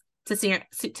siblings to see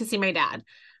my dad.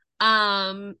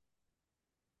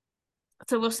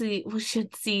 So we'll see. We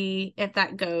should see if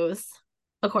that goes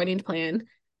according to plan.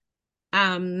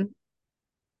 And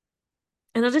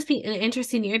it'll just be an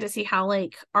interesting year to see how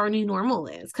like our new normal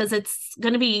is because it's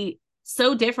going to be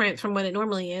so different from what it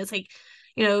normally is. Like,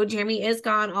 Jeremy is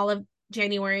gone all of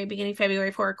January, beginning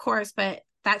February for a course, but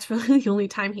that's really the only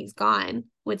time he's gone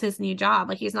with his new job.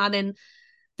 Like he's not in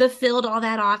the field all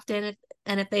that often.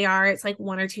 If they are, it's like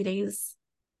 1 or 2 days,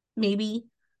 maybe.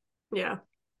 Yeah.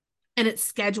 And it's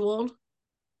scheduled,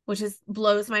 which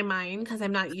blows my mind because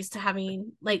I'm not used to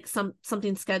having like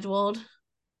something scheduled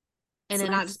and it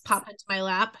not just pop into my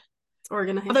lap. It's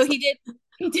organized. Although he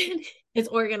did. It's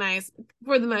organized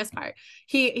for the most part.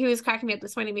 He was cracking me up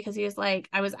this morning because he was like,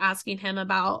 I was asking him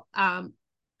about a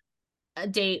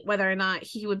date, whether or not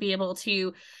he would be able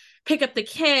to pick up the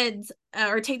kids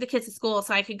or take the kids to school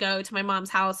so I could go to my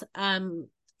mom's house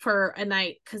for a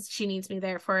night because she needs me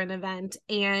there for an event.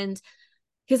 And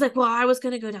he's like, well, I was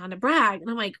going to go down to Bragg. And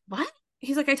I'm like, what?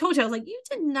 He's like, I told you. I was like, you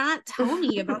did not tell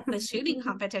me about the shooting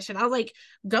competition. I was like,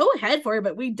 go ahead for it,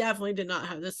 but we definitely did not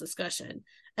have this discussion.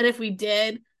 And if we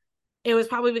did, it was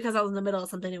probably because I was in the middle of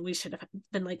something and we should have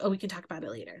been like, oh, we can talk about it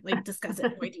later, like discuss it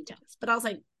in more details. But I was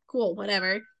like, cool,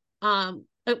 whatever. Can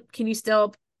you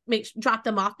still drop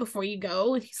them off before you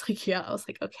go? And he's like, yeah. I was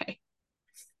like, okay.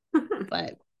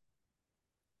 But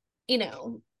you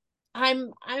know,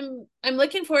 I'm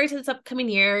looking forward to this upcoming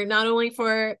year, not only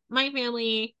for my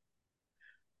family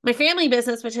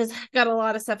business, which has got a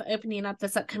lot of stuff opening up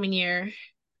this upcoming year.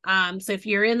 So if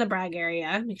you're in the Bragg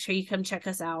area, make sure you come check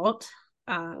us out.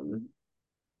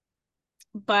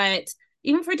 But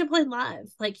even for Deployed Love,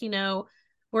 like,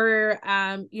 we're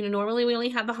normally we only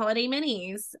have the holiday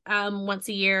minis once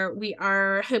a year. We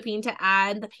are hoping to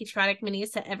add the patriotic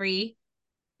minis to every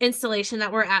installation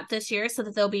that we're at this year, so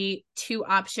that there'll be 2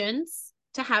 options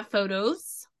to have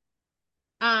photos.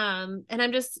 And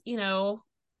I'm just, we're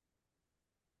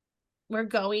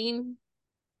going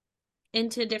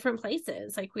into different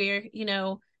places. Like, we're,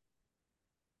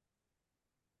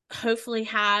 hopefully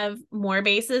have more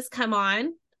bases come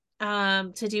on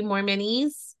to do more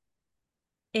minis.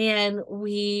 And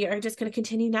we are just going to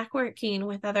continue networking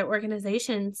with other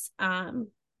organizations and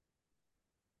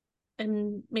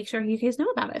make sure you guys know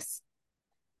about us.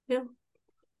 Yeah.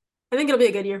 I think it'll be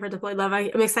a good year for Deployed Love.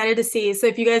 I'm excited to see. So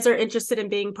if you guys are interested in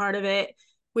being part of it,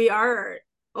 we are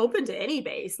open to any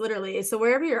base, literally. So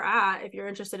wherever you're at, if you're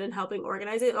interested in helping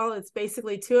organize it all, it's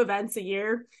basically 2 events a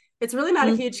year. It's really not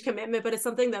a huge commitment, but it's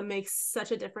something that makes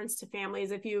such a difference to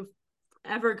families. If you've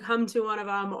ever come to one of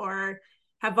them or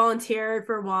have volunteered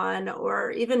for one,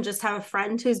 or even just have a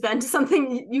friend who's been to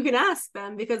something, you can ask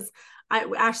them, because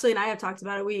Ashley and I have talked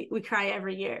about it. We cry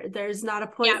every year. There's not a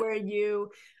point where you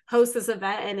host this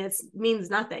event and it means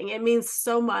nothing. It means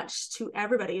so much to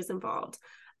everybody who's involved.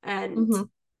 And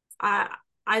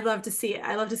I love to see it.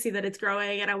 I love to see that it's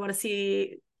growing, and I want to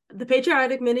see the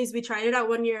patriotic minis. We tried it out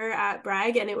one year at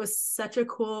Bragg, and it was such a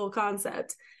cool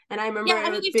concept. And I remember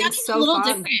it being so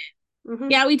fun.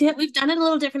 Mm-hmm. Yeah, we've done it a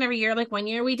little different every year. Like, one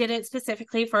year we did it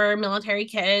specifically for military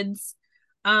kids.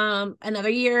 Another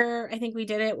year I think we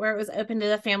did it where it was open to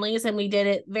the families, and we did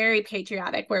it very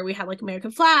patriotic, where we had like American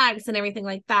flags and everything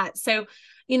like that. So,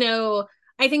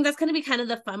 I think that's going to be kind of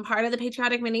the fun part of the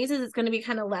patriotic minis, is it's going to be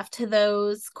kind of left to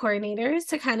those coordinators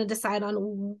to kind of decide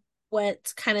on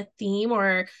what kind of theme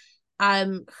or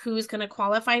who's going to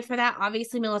qualify for that.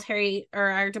 Obviously, military or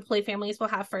our deployed families will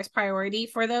have first priority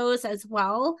for those as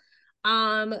well.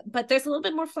 But there's a little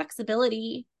bit more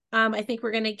flexibility I think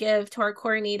we're going to give to our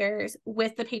coordinators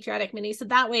with the patriotic mini, so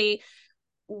that way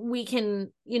we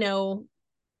can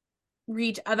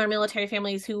reach other military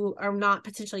families who are not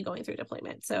potentially going through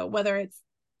deployment. So whether it's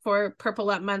for Purple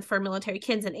Up Month for military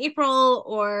kids in April,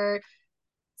 or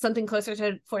something closer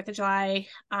to 4th of July,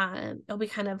 it'll be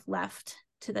kind of left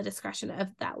to the discretion of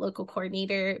that local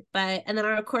coordinator. And then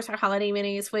of course our holiday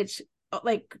minis, which,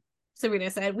 like Sabrina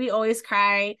said, we always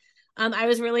cry. I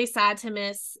was really sad to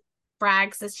miss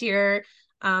Bragg's this year.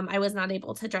 I was not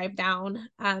able to drive down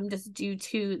just due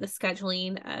to the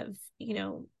scheduling of,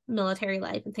 military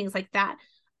life and things like that.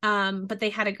 But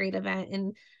they had a great event.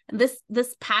 And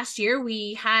this past year,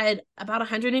 we had about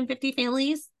 150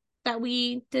 families that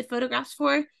we did photographs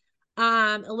for.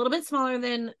 A little bit smaller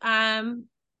than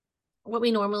what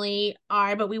we normally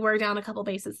are, but we were down a couple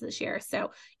bases this year.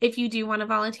 So if you do want to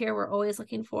volunteer, we're always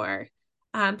looking for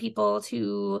people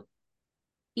to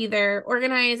either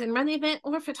organize and run the event,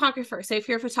 or photographer. So if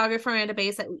you're a photographer at a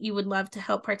base that you would love to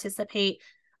help participate,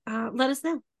 let us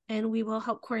know, and we will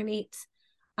help coordinate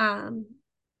the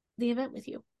event with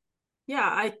you.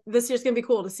 Yeah, this year's gonna be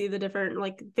cool to see the different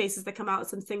faces that come out,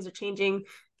 since things are changing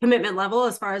commitment level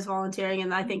as far as volunteering,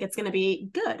 and I think it's gonna be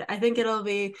good. I think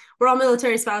we're all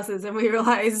military spouses, and we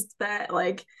realized that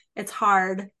it's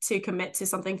hard to commit to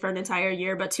something for an entire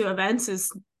year, but 2 events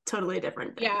is totally a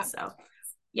different thing. Yeah. So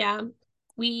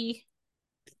we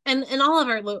and all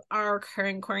of our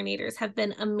current coordinators have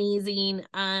been amazing.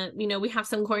 We have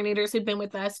some coordinators who've been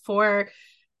with us for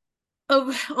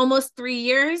almost 3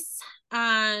 years,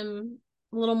 a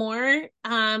little more,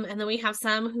 and then we have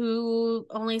some who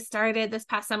only started this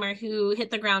past summer, who hit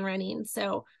the ground running.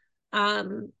 So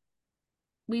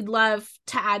we'd love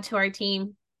to add to our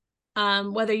team,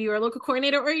 whether you're a local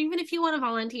coordinator, or even if you want to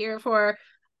volunteer for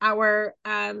our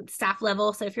staff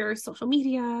level. So if you're social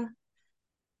media,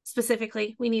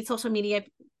 specifically, we need social media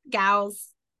gals,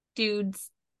 dudes,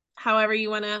 however you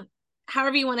want to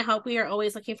help. We are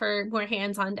always looking for more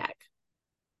hands on deck.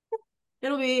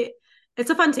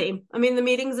 It's a fun team. I mean, the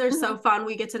meetings are so fun.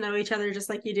 We get to know each other just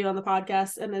like you do on the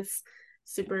podcast, and it's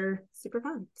super, super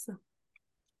fun.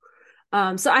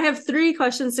 So I have 3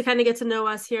 questions to kind of get to know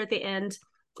us here at the end.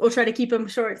 We'll try to keep them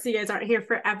short so you guys aren't here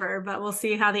forever, but we'll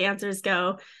see how the answers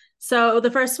go. So the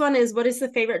first one is, what is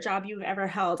the favorite job you've ever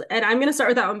held? And I'm going to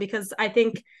start with that one because I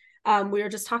think we were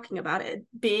just talking about it.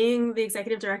 Being the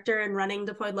executive director and running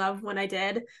Deployed Love when I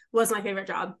did was my favorite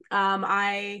job.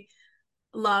 I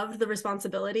loved the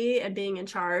responsibility and being in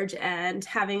charge and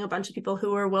having a bunch of people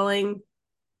who were willing,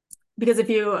 because if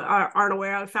you aren't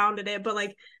aware, I founded it, but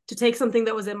like to take something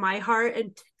that was in my heart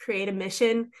and create a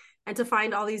mission and to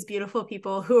find all these beautiful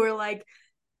people who were like,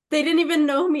 they didn't even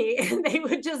know me and they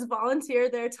would just volunteer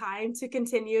their time to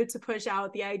continue to push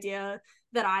out the idea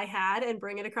that I had and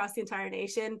bring it across the entire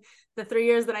nation. The 3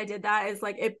 years that I did that is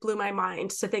like, it blew my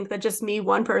mind to think that just me,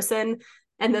 one person,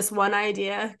 and this one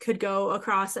idea could go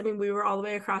across. I mean, we were all the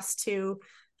way across to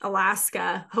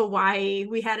Alaska, Hawaii.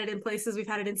 We had it in places, we've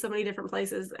had it in so many different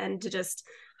places. And to just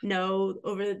know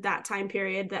over that time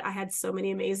period that I had so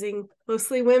many amazing,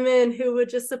 mostly women, who would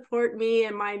just support me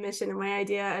and my mission and my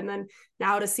idea. And then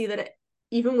now to see that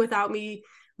even without me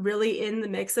really in the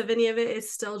mix of any of it,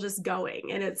 it's still just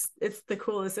going. And it's the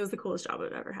coolest. It was the coolest job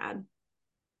I've ever had.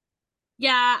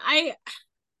 Yeah,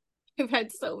 I've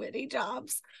had so many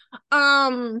jobs.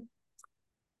 Um,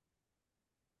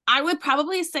 I would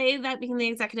probably say that being the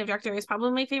executive director is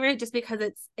probably my favorite just because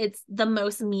it's the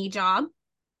most me job.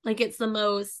 Like it's the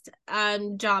most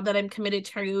job that I'm committed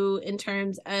to in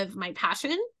terms of my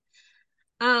passion.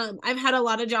 I've had a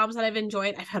lot of jobs that I've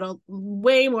enjoyed. I've had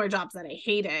way more jobs that I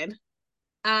hated.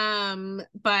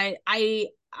 But I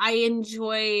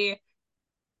enjoy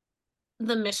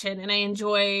the mission and I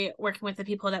enjoy working with the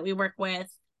people that we work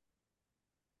with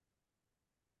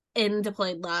in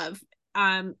Deployed Love.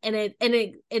 And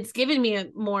it's given me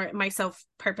more my self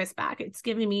purpose back. It's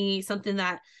given me something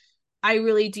that I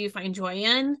really do find joy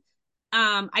in.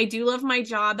 I do love my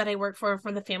job that I work for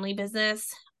the family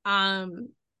business.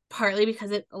 Partly because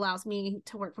it allows me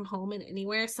to work from home and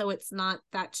anywhere, so it's not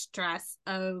that stress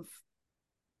of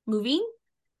moving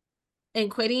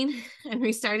and quitting and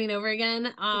restarting over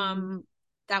again.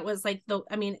 That was like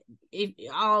I mean, if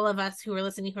all of us who are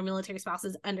listening who are military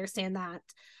spouses understand that.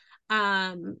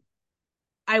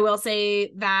 I will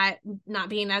say that not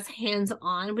being as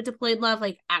hands-on with Deployed Love,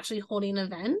 like actually holding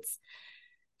events,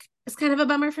 is kind of a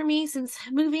bummer for me since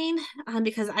moving,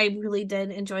 because I really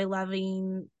did enjoy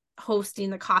loving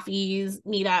hosting the coffees,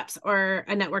 meetups, or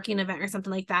a networking event or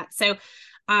something like that. So,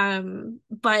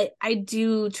 but I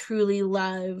do truly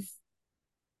love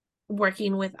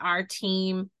working with our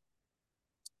team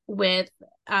with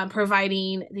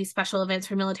providing these special events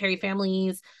for military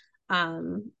families.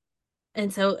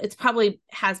 And so it's probably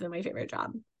has been my favorite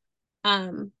job.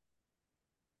 For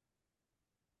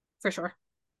sure.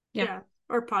 Yeah.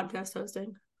 Or podcast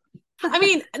hosting. I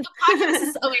mean, the podcast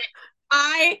is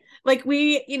okay.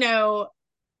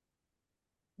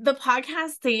 The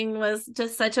podcast thing was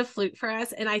just such a fluke for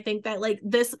us. And I think that like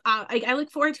this, I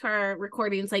look forward to our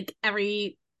recordings like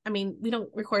we don't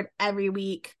record every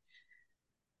week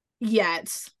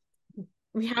yet.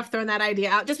 We have thrown that idea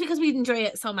out just because we enjoy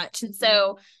it so much. And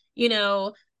so,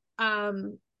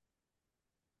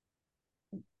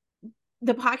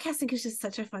 the podcasting is just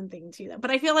such a fun thing too. But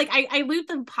I feel like I loop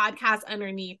the podcast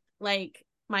underneath like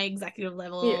my executive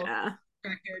level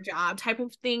director job type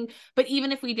of thing. But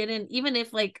even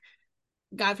if like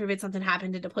God forbid something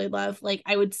happened to Deployed Love, like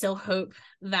I would still hope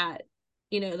that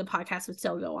the podcast would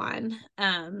still go on.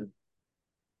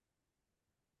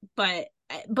 But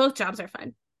both jobs are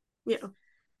fun. Yeah.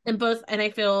 And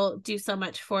I feel do so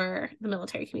much for the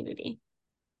military community.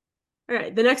 All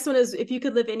right. The next one is, if you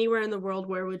could live anywhere in the world,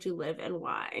 where would you live and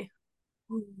why?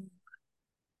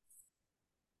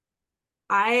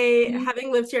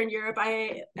 Having lived here in Europe,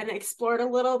 and explored a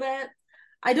little bit.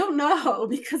 I don't know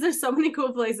because there's so many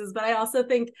cool places, but I also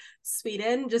think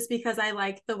Sweden, just because I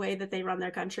like the way that they run their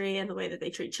country and the way that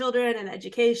they treat children and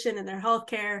education and their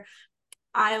healthcare.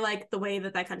 I like the way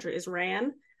that country is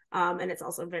ran. And it's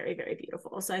also very, very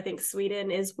beautiful. So I think Sweden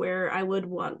is where I would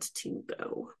want to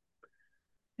go.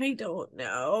 I don't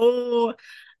know.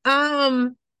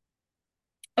 Oh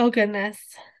goodness.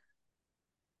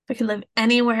 If I could live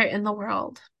anywhere in the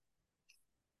world.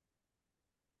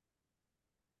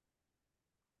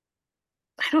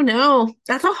 I don't know.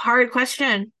 That's a hard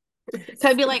question. So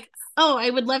I'd be like, oh, I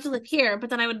would love to live here, but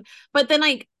then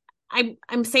like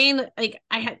I'm saying like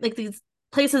I had like these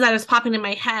places that was popping in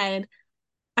my head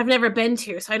I've never been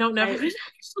to, so I don't know if I would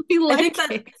actually like I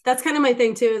think that's kind of my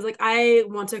thing too, is like I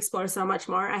want to explore so much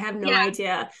more. I have no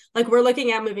idea. Like we're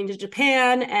looking at moving to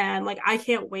Japan, and like I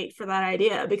can't wait for that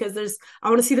idea because I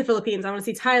want to see the Philippines, I want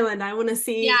to see Thailand, I want to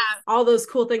see all those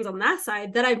cool things on that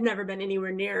side that I've never been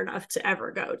anywhere near enough to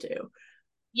ever go to.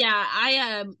 Yeah,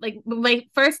 I like my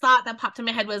first thought that popped in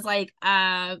my head was like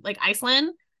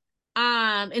Iceland.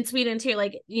 in Sweden too,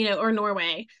 like, you know, or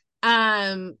Norway.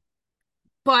 Um,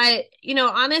 but you know,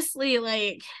 honestly,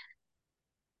 like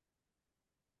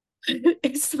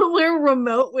it's somewhere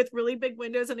remote with really big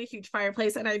windows and a huge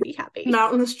fireplace, and I'd be happy.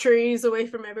 Mountains, trees, away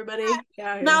from everybody.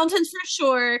 Yeah, yeah. Mountains for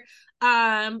sure.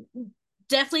 Um,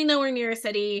 definitely nowhere near a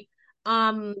city.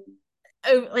 Um,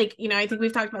 like, you know, I think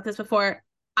we've talked about this before.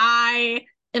 I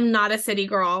am not a city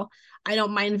girl. I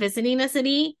don't mind visiting a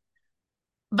city,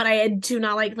 but I do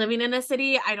not like living in a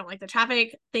city. I don't like the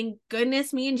traffic. Thank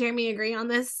goodness me and Jeremy agree on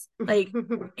this. Like,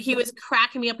 he was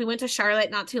cracking me up. We went to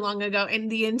Charlotte not too long ago, and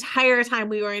the entire time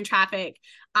we were in traffic,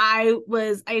 I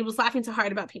was laughing so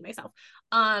hard about peeing myself.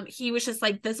 He was just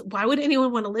like, this, why would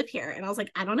anyone want to live here? And I was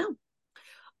like, I don't know.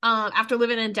 After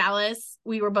living in Dallas,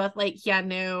 we were both like, yeah,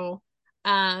 no.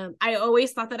 I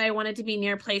always thought that I wanted to be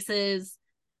near places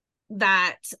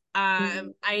that I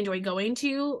enjoy going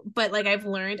to, but like I've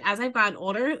learned as I've gotten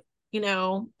older, you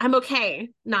know, I'm okay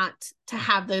not to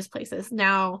have those places.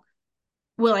 Now,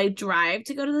 will I drive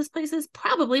to go to those places?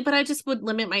 Probably, but I just would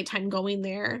limit my time going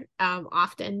there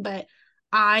often. But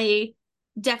I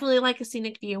definitely like a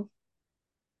scenic view.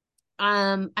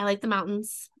 I like the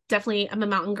mountains. Definitely, I'm a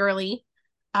mountain girly.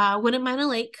 Wouldn't mind a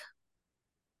lake.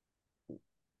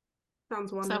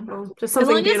 Sounds So wonderful. Just as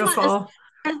something long as it's not beautiful.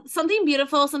 something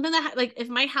beautiful, something that like if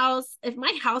my house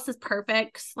is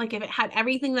perfect, like if it had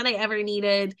everything that I ever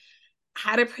needed,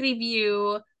 had a pretty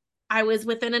view, I was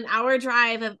within an hour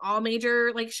drive of all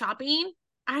major like shopping,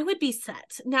 I would be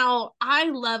set. Now, I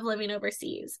love living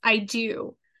overseas. I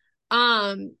do.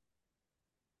 Um,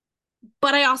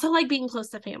 but I also like being close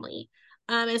to family.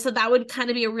 And so that would kind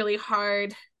of be a really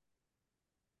hard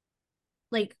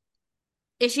like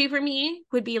issue for me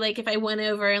would be like if I went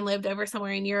over and lived over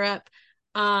somewhere in Europe,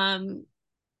 um,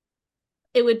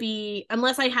 it would be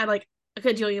unless I had like a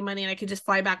gajillion money and I could just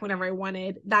fly back whenever I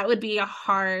wanted. That would be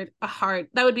that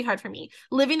would be hard for me.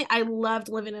 I loved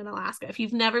living in Alaska. If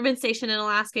you've never been stationed in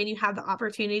Alaska and you have the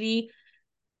opportunity,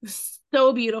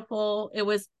 so beautiful. It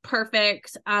was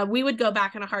perfect. We would go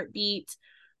back in a heartbeat.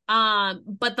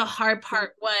 But the hard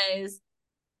part was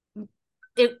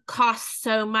it costs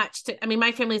so much to, I mean,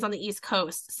 my family's on the East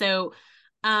Coast. So,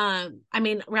 I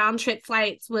mean, round trip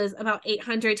flights was about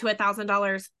 $800 to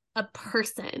 $1,000 a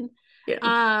person.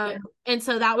 Yeah. And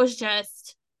so that was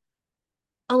just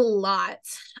a lot.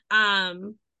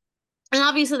 And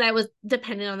obviously that was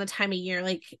dependent on the time of year.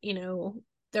 Like, you know,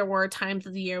 there were times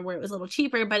of the year where it was a little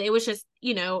cheaper, but it was just,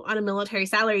 you know, on a military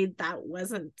salary, that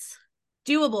wasn't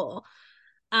doable.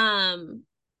 Um,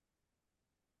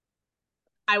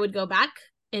 I would go back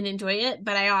and enjoy it,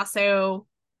 but I also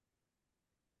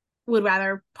would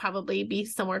rather probably be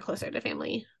somewhere closer to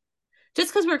family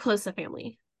just because we're close to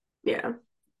family. Yeah.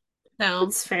 So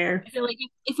That's fair. I feel like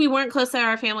if we weren't close to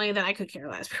our family, then I could care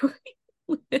less.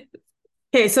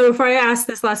 Okay, so before I ask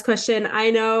this last question, I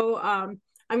know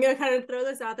I'm gonna kind of throw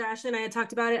this out there. Ashley and I had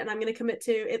talked about it, and I'm gonna commit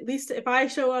to at least if I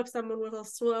show up, someone will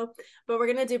also. But we're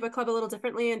gonna do book club a little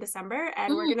differently in December,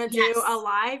 and we're gonna do a Yes.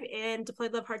 live in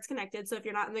Deployed Love Hearts Connected. So if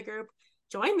you're not in the group,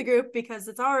 join the group because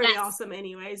it's already Yes. awesome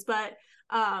anyways. But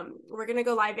we're gonna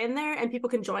go live in there, and people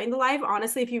can join the live.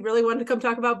 Honestly, if you really want to come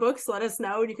talk about books, let us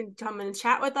know, and you can come and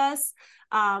chat with us.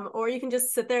 Or you can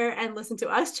just sit there and listen to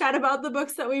us chat about the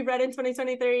books that we've read in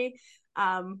 2023.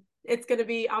 It's going to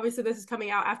be, obviously this is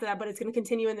coming out after that, but it's going to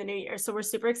continue in the new year, so we're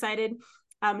super excited.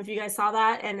 If you guys saw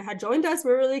that and had joined us,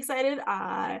 we're really excited.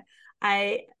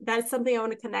 That's something I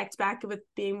want to connect back with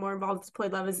being more involved with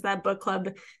Deployed Love, is that book club,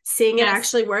 seeing it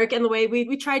actually work. And the way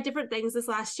we tried different things this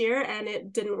last year and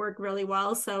it didn't work really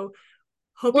well, so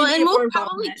hoping to get more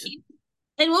involvement.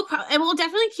 And we'll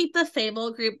definitely keep the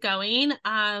Fable group going.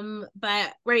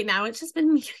 But right now it's just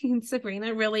been me and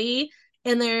Sabrina really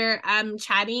in there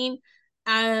chatting.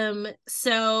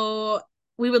 So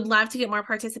we would love to get more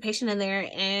participation in there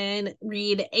and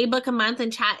read a book a month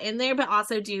and chat in there, but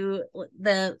also do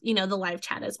the, you know, the live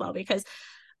chat as well, because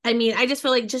I mean, I just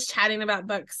feel like just chatting about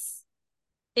books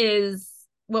is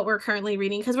what we're currently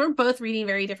reading, because we're both reading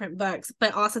very different books,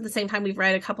 but also at the same time we've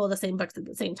read a couple of the same books at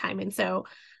the same time. And so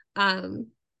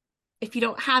if you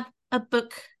don't have a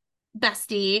book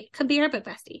bestie, come be our book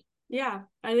bestie. Yeah,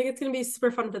 I think it's going to be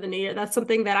super fun for the new year. That's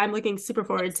something that I'm looking super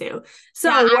forward to. So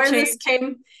yeah, where this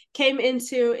came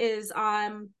into is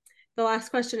the last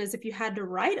question is, if you had to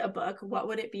write a book, what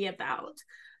would it be about?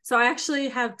 So I actually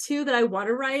have two that I want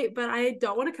to write, but I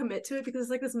don't want to commit to it because it's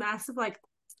like this massive, like,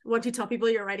 once you tell people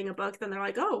you're writing a book, then they're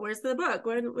like, oh, where's the book?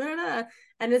 Where?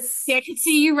 And it's, yeah, I could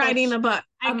see you writing a book.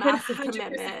 A massive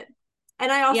commitment.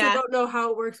 And I also don't know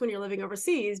how it works when you're living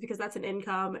overseas, because that's an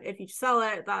income. If you sell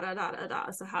it, da da da da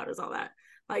da. So how does all that?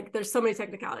 Like, there's so many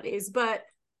technicalities, but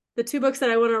the two books that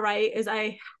I want to write is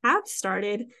I have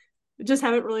started, just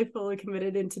haven't really fully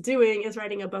committed into doing, is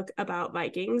writing a book about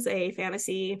Vikings, a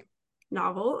fantasy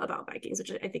novel about Vikings,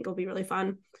 which I think will be really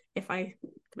fun if I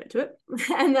commit to it.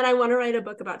 And then I want to write a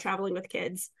book about traveling with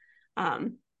kids,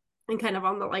 and kind of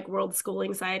on the like world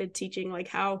schooling side of teaching like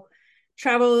how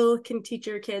travel can teach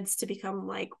your kids to become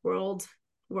like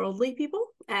worldly people,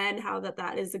 and how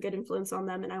that is a good influence on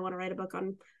them. And I want to write a book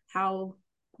on how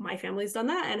my family's done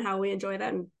that and how we enjoy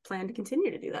that and plan to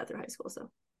continue to do that through high school. So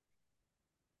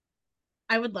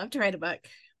I would love to write a book.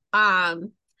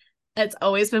 It's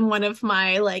always been one of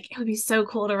my like, it would be so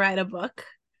cool to write a book,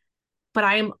 but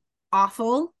I'm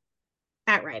awful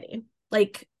at writing,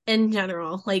 like in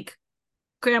general, like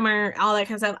grammar, all that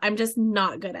kind of stuff. I'm just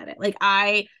not good at it. Like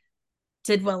I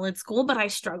did well in school, but I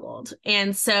struggled.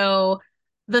 And so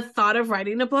the thought of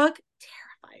writing a book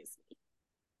terrifies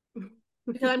me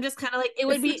because I'm just kind of like, it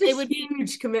would be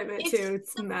huge commitment too.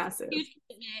 It's massive. Huge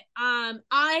commitment.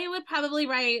 I would probably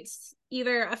write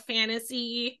either a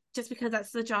fantasy, just because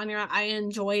that's the genre I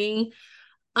enjoy.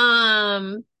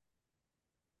 I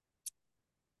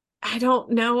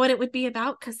don't know what it would be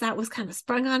about because that was kind of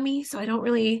sprung on me, so I don't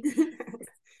really.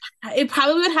 It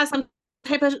probably would have some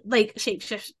type of like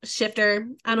shifter.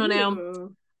 I don't know.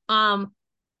 Ooh.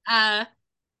 Uh,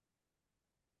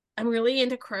 I'm really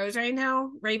into crows right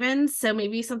now, ravens, so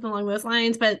maybe something along those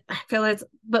lines. But I feel like,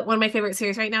 but one of my favorite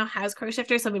series right now has crow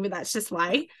shifter, so maybe that's just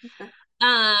why.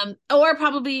 Or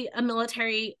probably a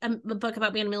book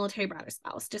about being a military brother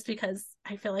spouse, just because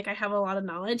I feel like I have a lot of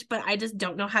knowledge, but I just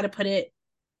don't know how to put it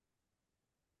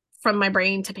from my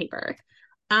brain to paper.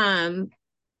 I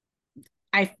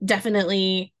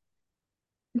definitely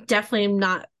am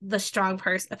not the strong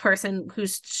person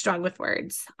who's strong with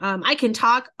words. I can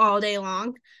talk all day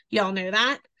long, y'all know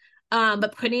that.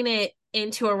 But putting it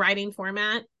into a writing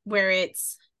format where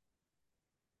it's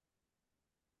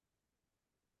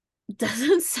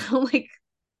doesn't sound like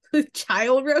the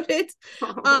child wrote it.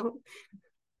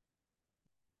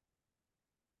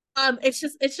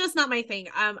 It's just not my thing.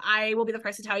 I will be the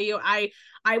first to tell you I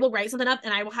will write something up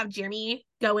and I will have Jeremy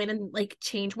go in and like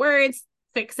change words,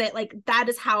 fix it. Like that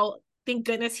is how, thank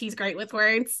goodness he's great with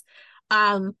words.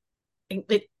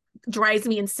 It drives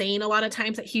me insane a lot of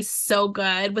times that he's so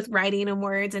good with writing and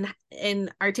words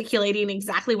and articulating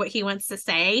exactly what he wants to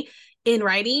say in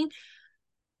writing,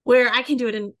 where I can do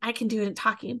it in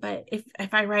talking. But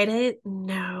if I write it,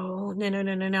 no.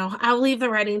 I'll leave the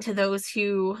writing to those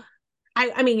who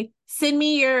I mean, send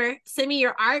me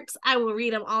your arcs. I will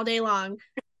read them all day long.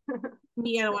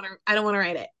 Me, I don't want to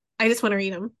write it. I just want to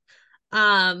read them.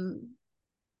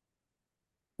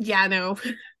 Yeah, no.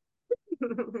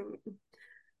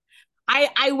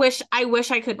 I wish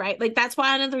I could write. Like that's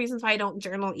one of the reasons why I don't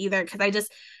journal either, because I just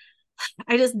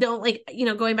don't like,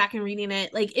 going back and reading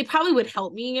it. Like it probably would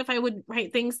help me if I would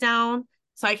write things down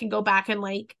so I can go back and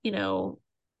like,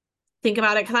 think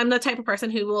about it, because I'm the type of person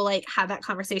who will like have that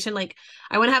conversation. Like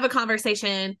I want to have a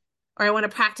conversation or I want to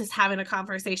practice having a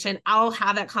conversation. I'll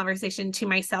have that conversation to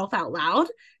myself out loud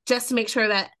just to make sure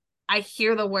that I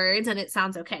hear the words and it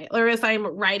sounds okay. Or if I'm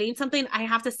writing something, I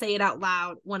have to say it out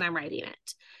loud when I'm writing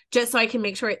it, just so I can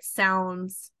make sure it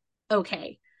sounds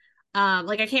okay.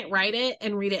 Like I can't write it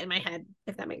and read it in my head,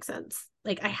 if that makes sense.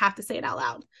 Like I have to say it out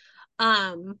loud.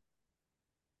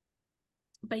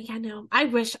 But yeah, no, I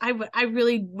wish I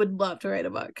really would love to write a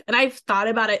book. And I've thought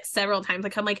about it several times.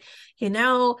 Like I'm like,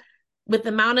 with the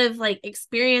amount of like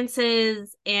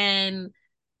experiences and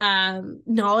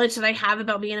knowledge that I have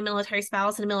about being a military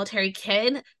spouse and a military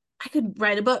kid, I could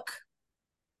write a book.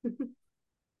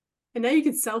 And now you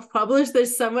can self-publish.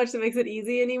 There's so much that makes it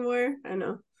easy anymore. I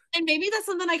know. And maybe that's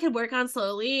something I could work on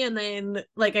slowly and then,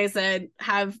 like I said,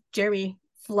 have Jeremy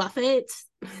fluff it.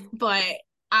 But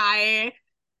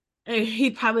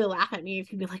he'd probably laugh at me if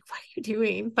he'd be like, what are you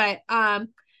doing? But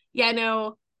yeah,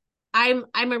 no, I'm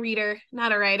a reader,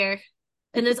 not a writer.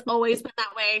 And it's always been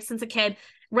that way since a kid.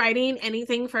 Writing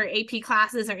anything for AP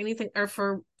classes or anything, or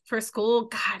for school,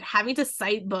 God, having to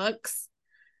cite books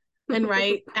and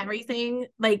write everything,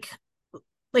 like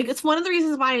it's one of the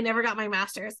reasons why I never got my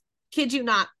master's. Kid you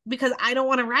not, because I don't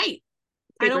want to write.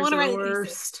 I don't want to write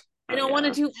thesis. I don't want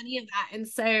to do any of that. And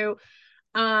so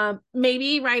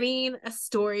maybe writing a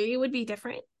story would be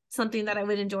different, something that I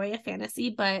would enjoy, a fantasy.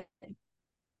 But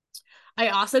I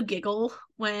also giggle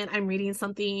when I'm reading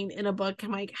something in a book.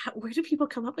 I'm like, where do people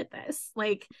come up with this?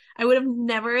 Like I would have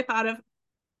never thought of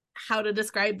how to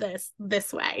describe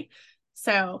this way.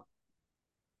 So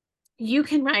you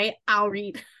can write, I'll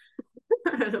read.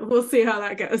 We'll see how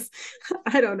that goes.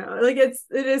 I don't know. Like it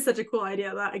is such a cool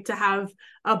idea that like to have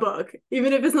a book,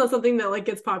 even if it's not something that like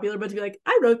gets popular, but to be like,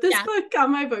 I wrote this book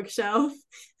on my bookshelf.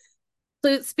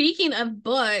 So speaking of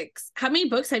books, how many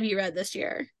books have you read this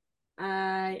year?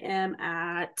 I am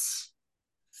at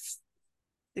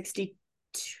 62,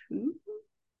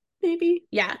 maybe.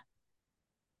 Yeah.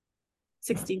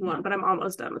 61, but I'm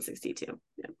almost done with 62.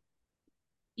 Yeah.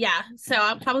 Yeah. So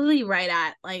I'm probably right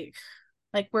at like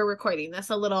we're recording this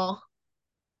a little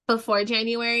before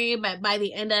January, but by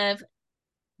the end of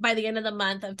the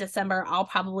month of December, I'll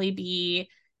probably be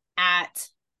at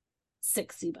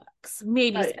 60 books,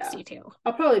 maybe 62. Yeah.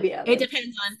 I'll probably be at it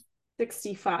depends on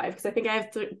 65 because I think I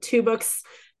have two books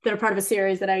that are part of a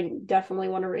series that I definitely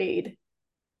want to read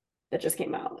that just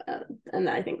came out, and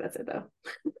I think that's it though.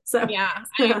 So yeah.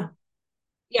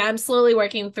 I'm slowly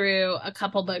working through a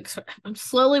couple books. I'm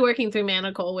slowly working through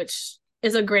Manacle, which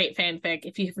is a great fanfic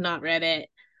if you've not read it.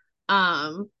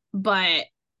 But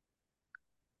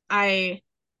I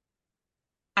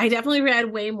definitely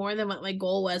read way more than what my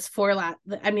goal was for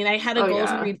I mean, I had a goal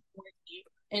to read 40,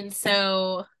 and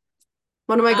so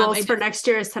one of my goals for next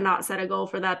year is to not set a goal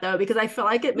for that though, because I feel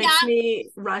like it makes me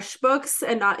rush books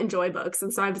and not enjoy books.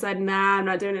 And so I've decided, I'm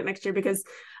not doing it next year because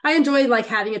I enjoy like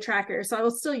having a tracker. So I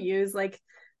will still use like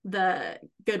the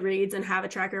Goodreads and have a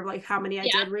tracker of like how many I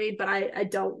did read, but I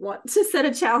don't want to set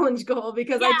a challenge goal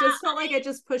because I just felt like it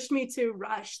just pushed me to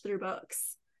rush through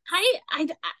books.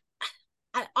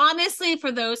 I honestly,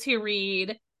 for those who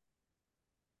read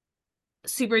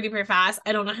super duper fast,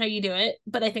 I don't know how you do it,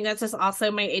 but I think that's just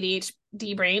also my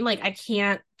ADHD brain. Like I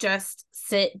can't just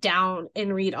sit down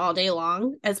and read all day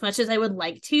long as much as I would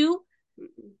like to.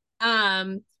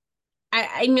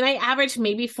 I mean, I average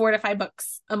maybe 4 to 5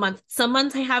 books a month. Some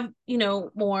months I have,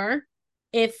 more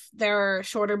if they're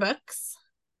shorter books.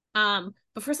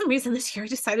 But for some reason this year I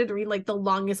decided to read like the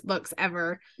longest books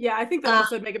ever. Yeah, I think that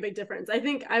also would make a big difference. I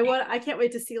think I can't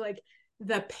wait to see like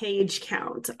the page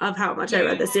count of how much I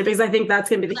read this year, because I think that's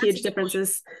gonna be the huge difference.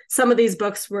 Is some of these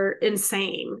books were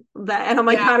insane. And I'm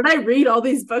like, how did I read all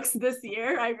these books this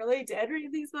year? I really did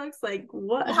read these books. Like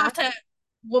what? We'll have to,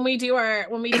 when we do our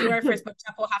first book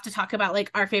talk, we'll have to talk about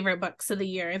like our favorite books of the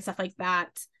year and stuff like that.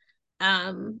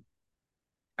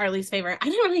 Our least favorite. I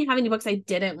didn't really have any books I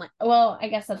didn't like. Well, I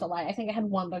guess that's a lie. I think I had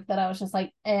one book that I was just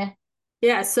like, eh.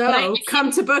 Yeah, so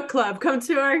come to book club. Come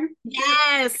to our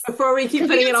before we keep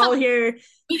putting it all here.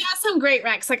 We got some great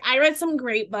recs. Like I read some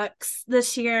great books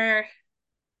this year.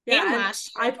 Yeah, and last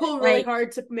year. I pull really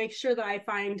hard to make sure that I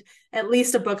find at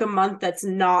least a book a month that's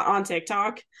not on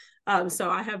TikTok. So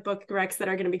I have book recs that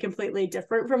are going to be completely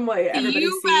different from what everybody sees.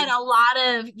 You read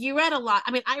a lot.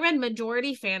 I mean, I read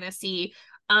majority fantasy.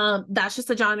 That's just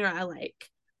a genre I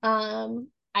like.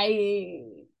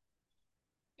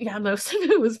 Most of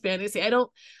it was fantasy. I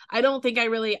think I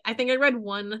read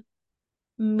one,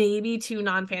 maybe 2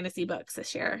 non-fantasy books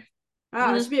this year.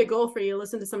 It should be a goal for you.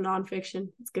 Listen to some nonfiction.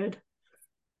 It's good.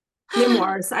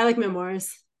 Memoirs. I like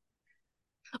memoirs.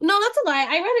 No, that's a lie.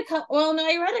 I read a couple. Well, no,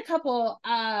 I read a couple.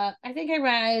 I think I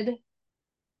read,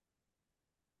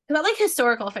 because I like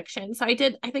historical fiction. So I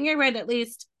think I read at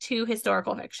least 2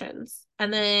 historical fictions.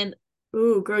 And then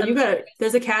ooh, girl,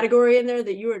 there's a category in there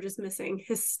that you are just missing.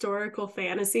 Historical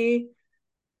fantasy.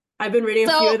 I've been reading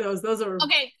a few of those. Those are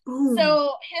okay. Boom.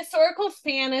 So historical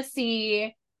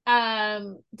fantasy.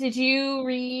 Did you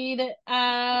read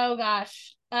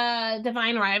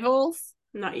Divine Rivals?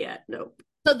 Not yet. Nope.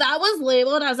 So that was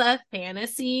labeled as a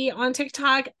fantasy on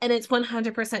TikTok, and it's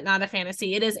 100% not a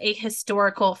fantasy. It is a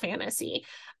historical fantasy.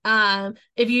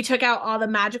 If you took out all the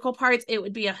magical parts, it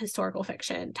would be a historical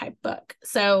fiction type book.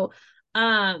 So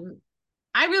I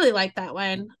really like that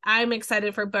one. I'm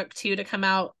excited for book 2 to come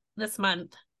out this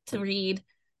month to read,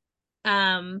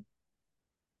 or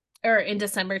in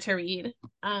December to read.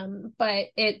 But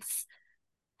it's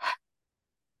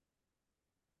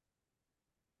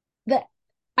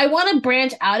I want to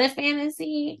branch out of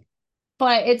fantasy,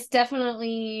 but it's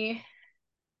definitely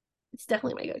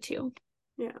my go-to.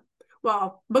 Yeah.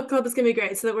 Well, book club is going to be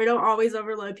great so that we don't always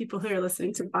overload people who are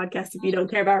listening to the podcast if you don't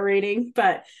care about reading.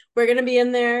 But we're going to be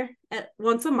in there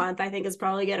once a month. I think is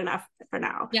probably good enough for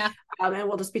now. Yeah. And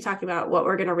we'll just be talking about what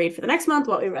we're going to read for the next month,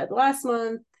 what we read the last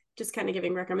month, just kind of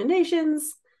giving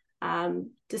recommendations.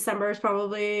 December is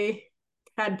probably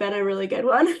had been a really good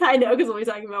one. I know, because we'll be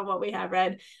talking about what we have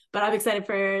read. But I'm excited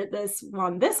for this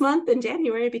one this month in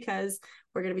January, because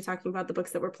we're going to be talking about the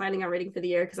books that we're planning on reading for the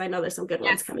year, because I know there's some good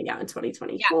ones coming out in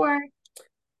 2024.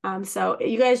 Yeah. So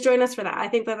you guys join us for that. I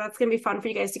think that that's going to be fun for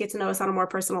you guys to get to know us on a more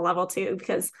personal level too,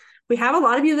 because we have a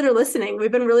lot of you that are listening.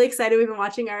 We've been really excited. We've been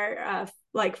watching our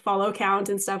follow count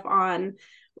and stuff on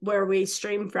where we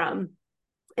stream from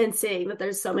and seeing that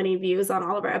there's so many views on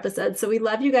all of our episodes. So we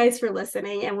love you guys for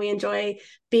listening, and we enjoy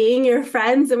being your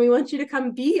friends, and we want you to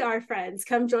come be our friends.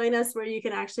 Come join us where you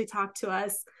can actually talk to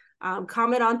us,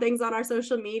 comment on things on our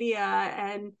social media,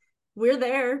 and we're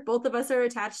there. Both of us are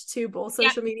attached to both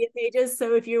social media pages.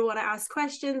 So if you want to ask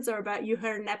questions, or about you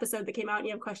heard an episode that came out and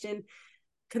you have a question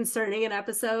concerning an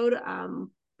episode,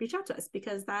 reach out to us,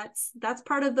 because that's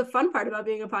part of the fun part about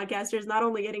being a podcaster, is not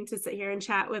only getting to sit here and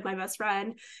chat with my best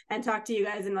friend and talk to you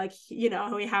guys, and like, you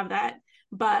know, we have that,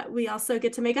 but we also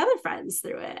get to make other friends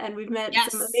through it. And we've met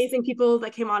some amazing people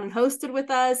that came on and hosted with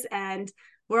us, and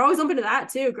we're always open to that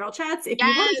too. Girl chats, if you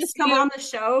want to just come on the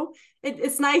show,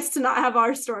 it's nice to not have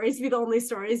our stories be the only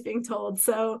stories being told.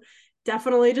 So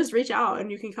definitely just reach out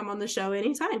and you can come on the show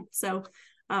anytime. So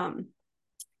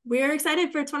we're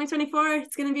excited for 2024.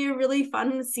 It's going to be a really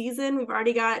fun season. We've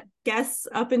already got guests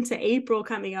up into April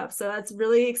coming up, so that's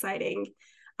really exciting.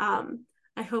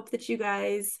 I hope that you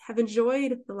guys have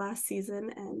enjoyed the last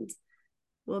season, and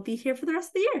we'll be here for the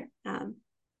rest of the year.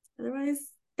 Otherwise,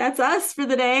 that's us for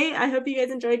the day. I hope you guys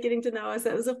enjoyed getting to know us.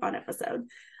 It was a fun episode.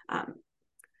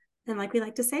 And like we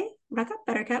like to say, rock up,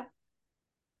 Buttercup.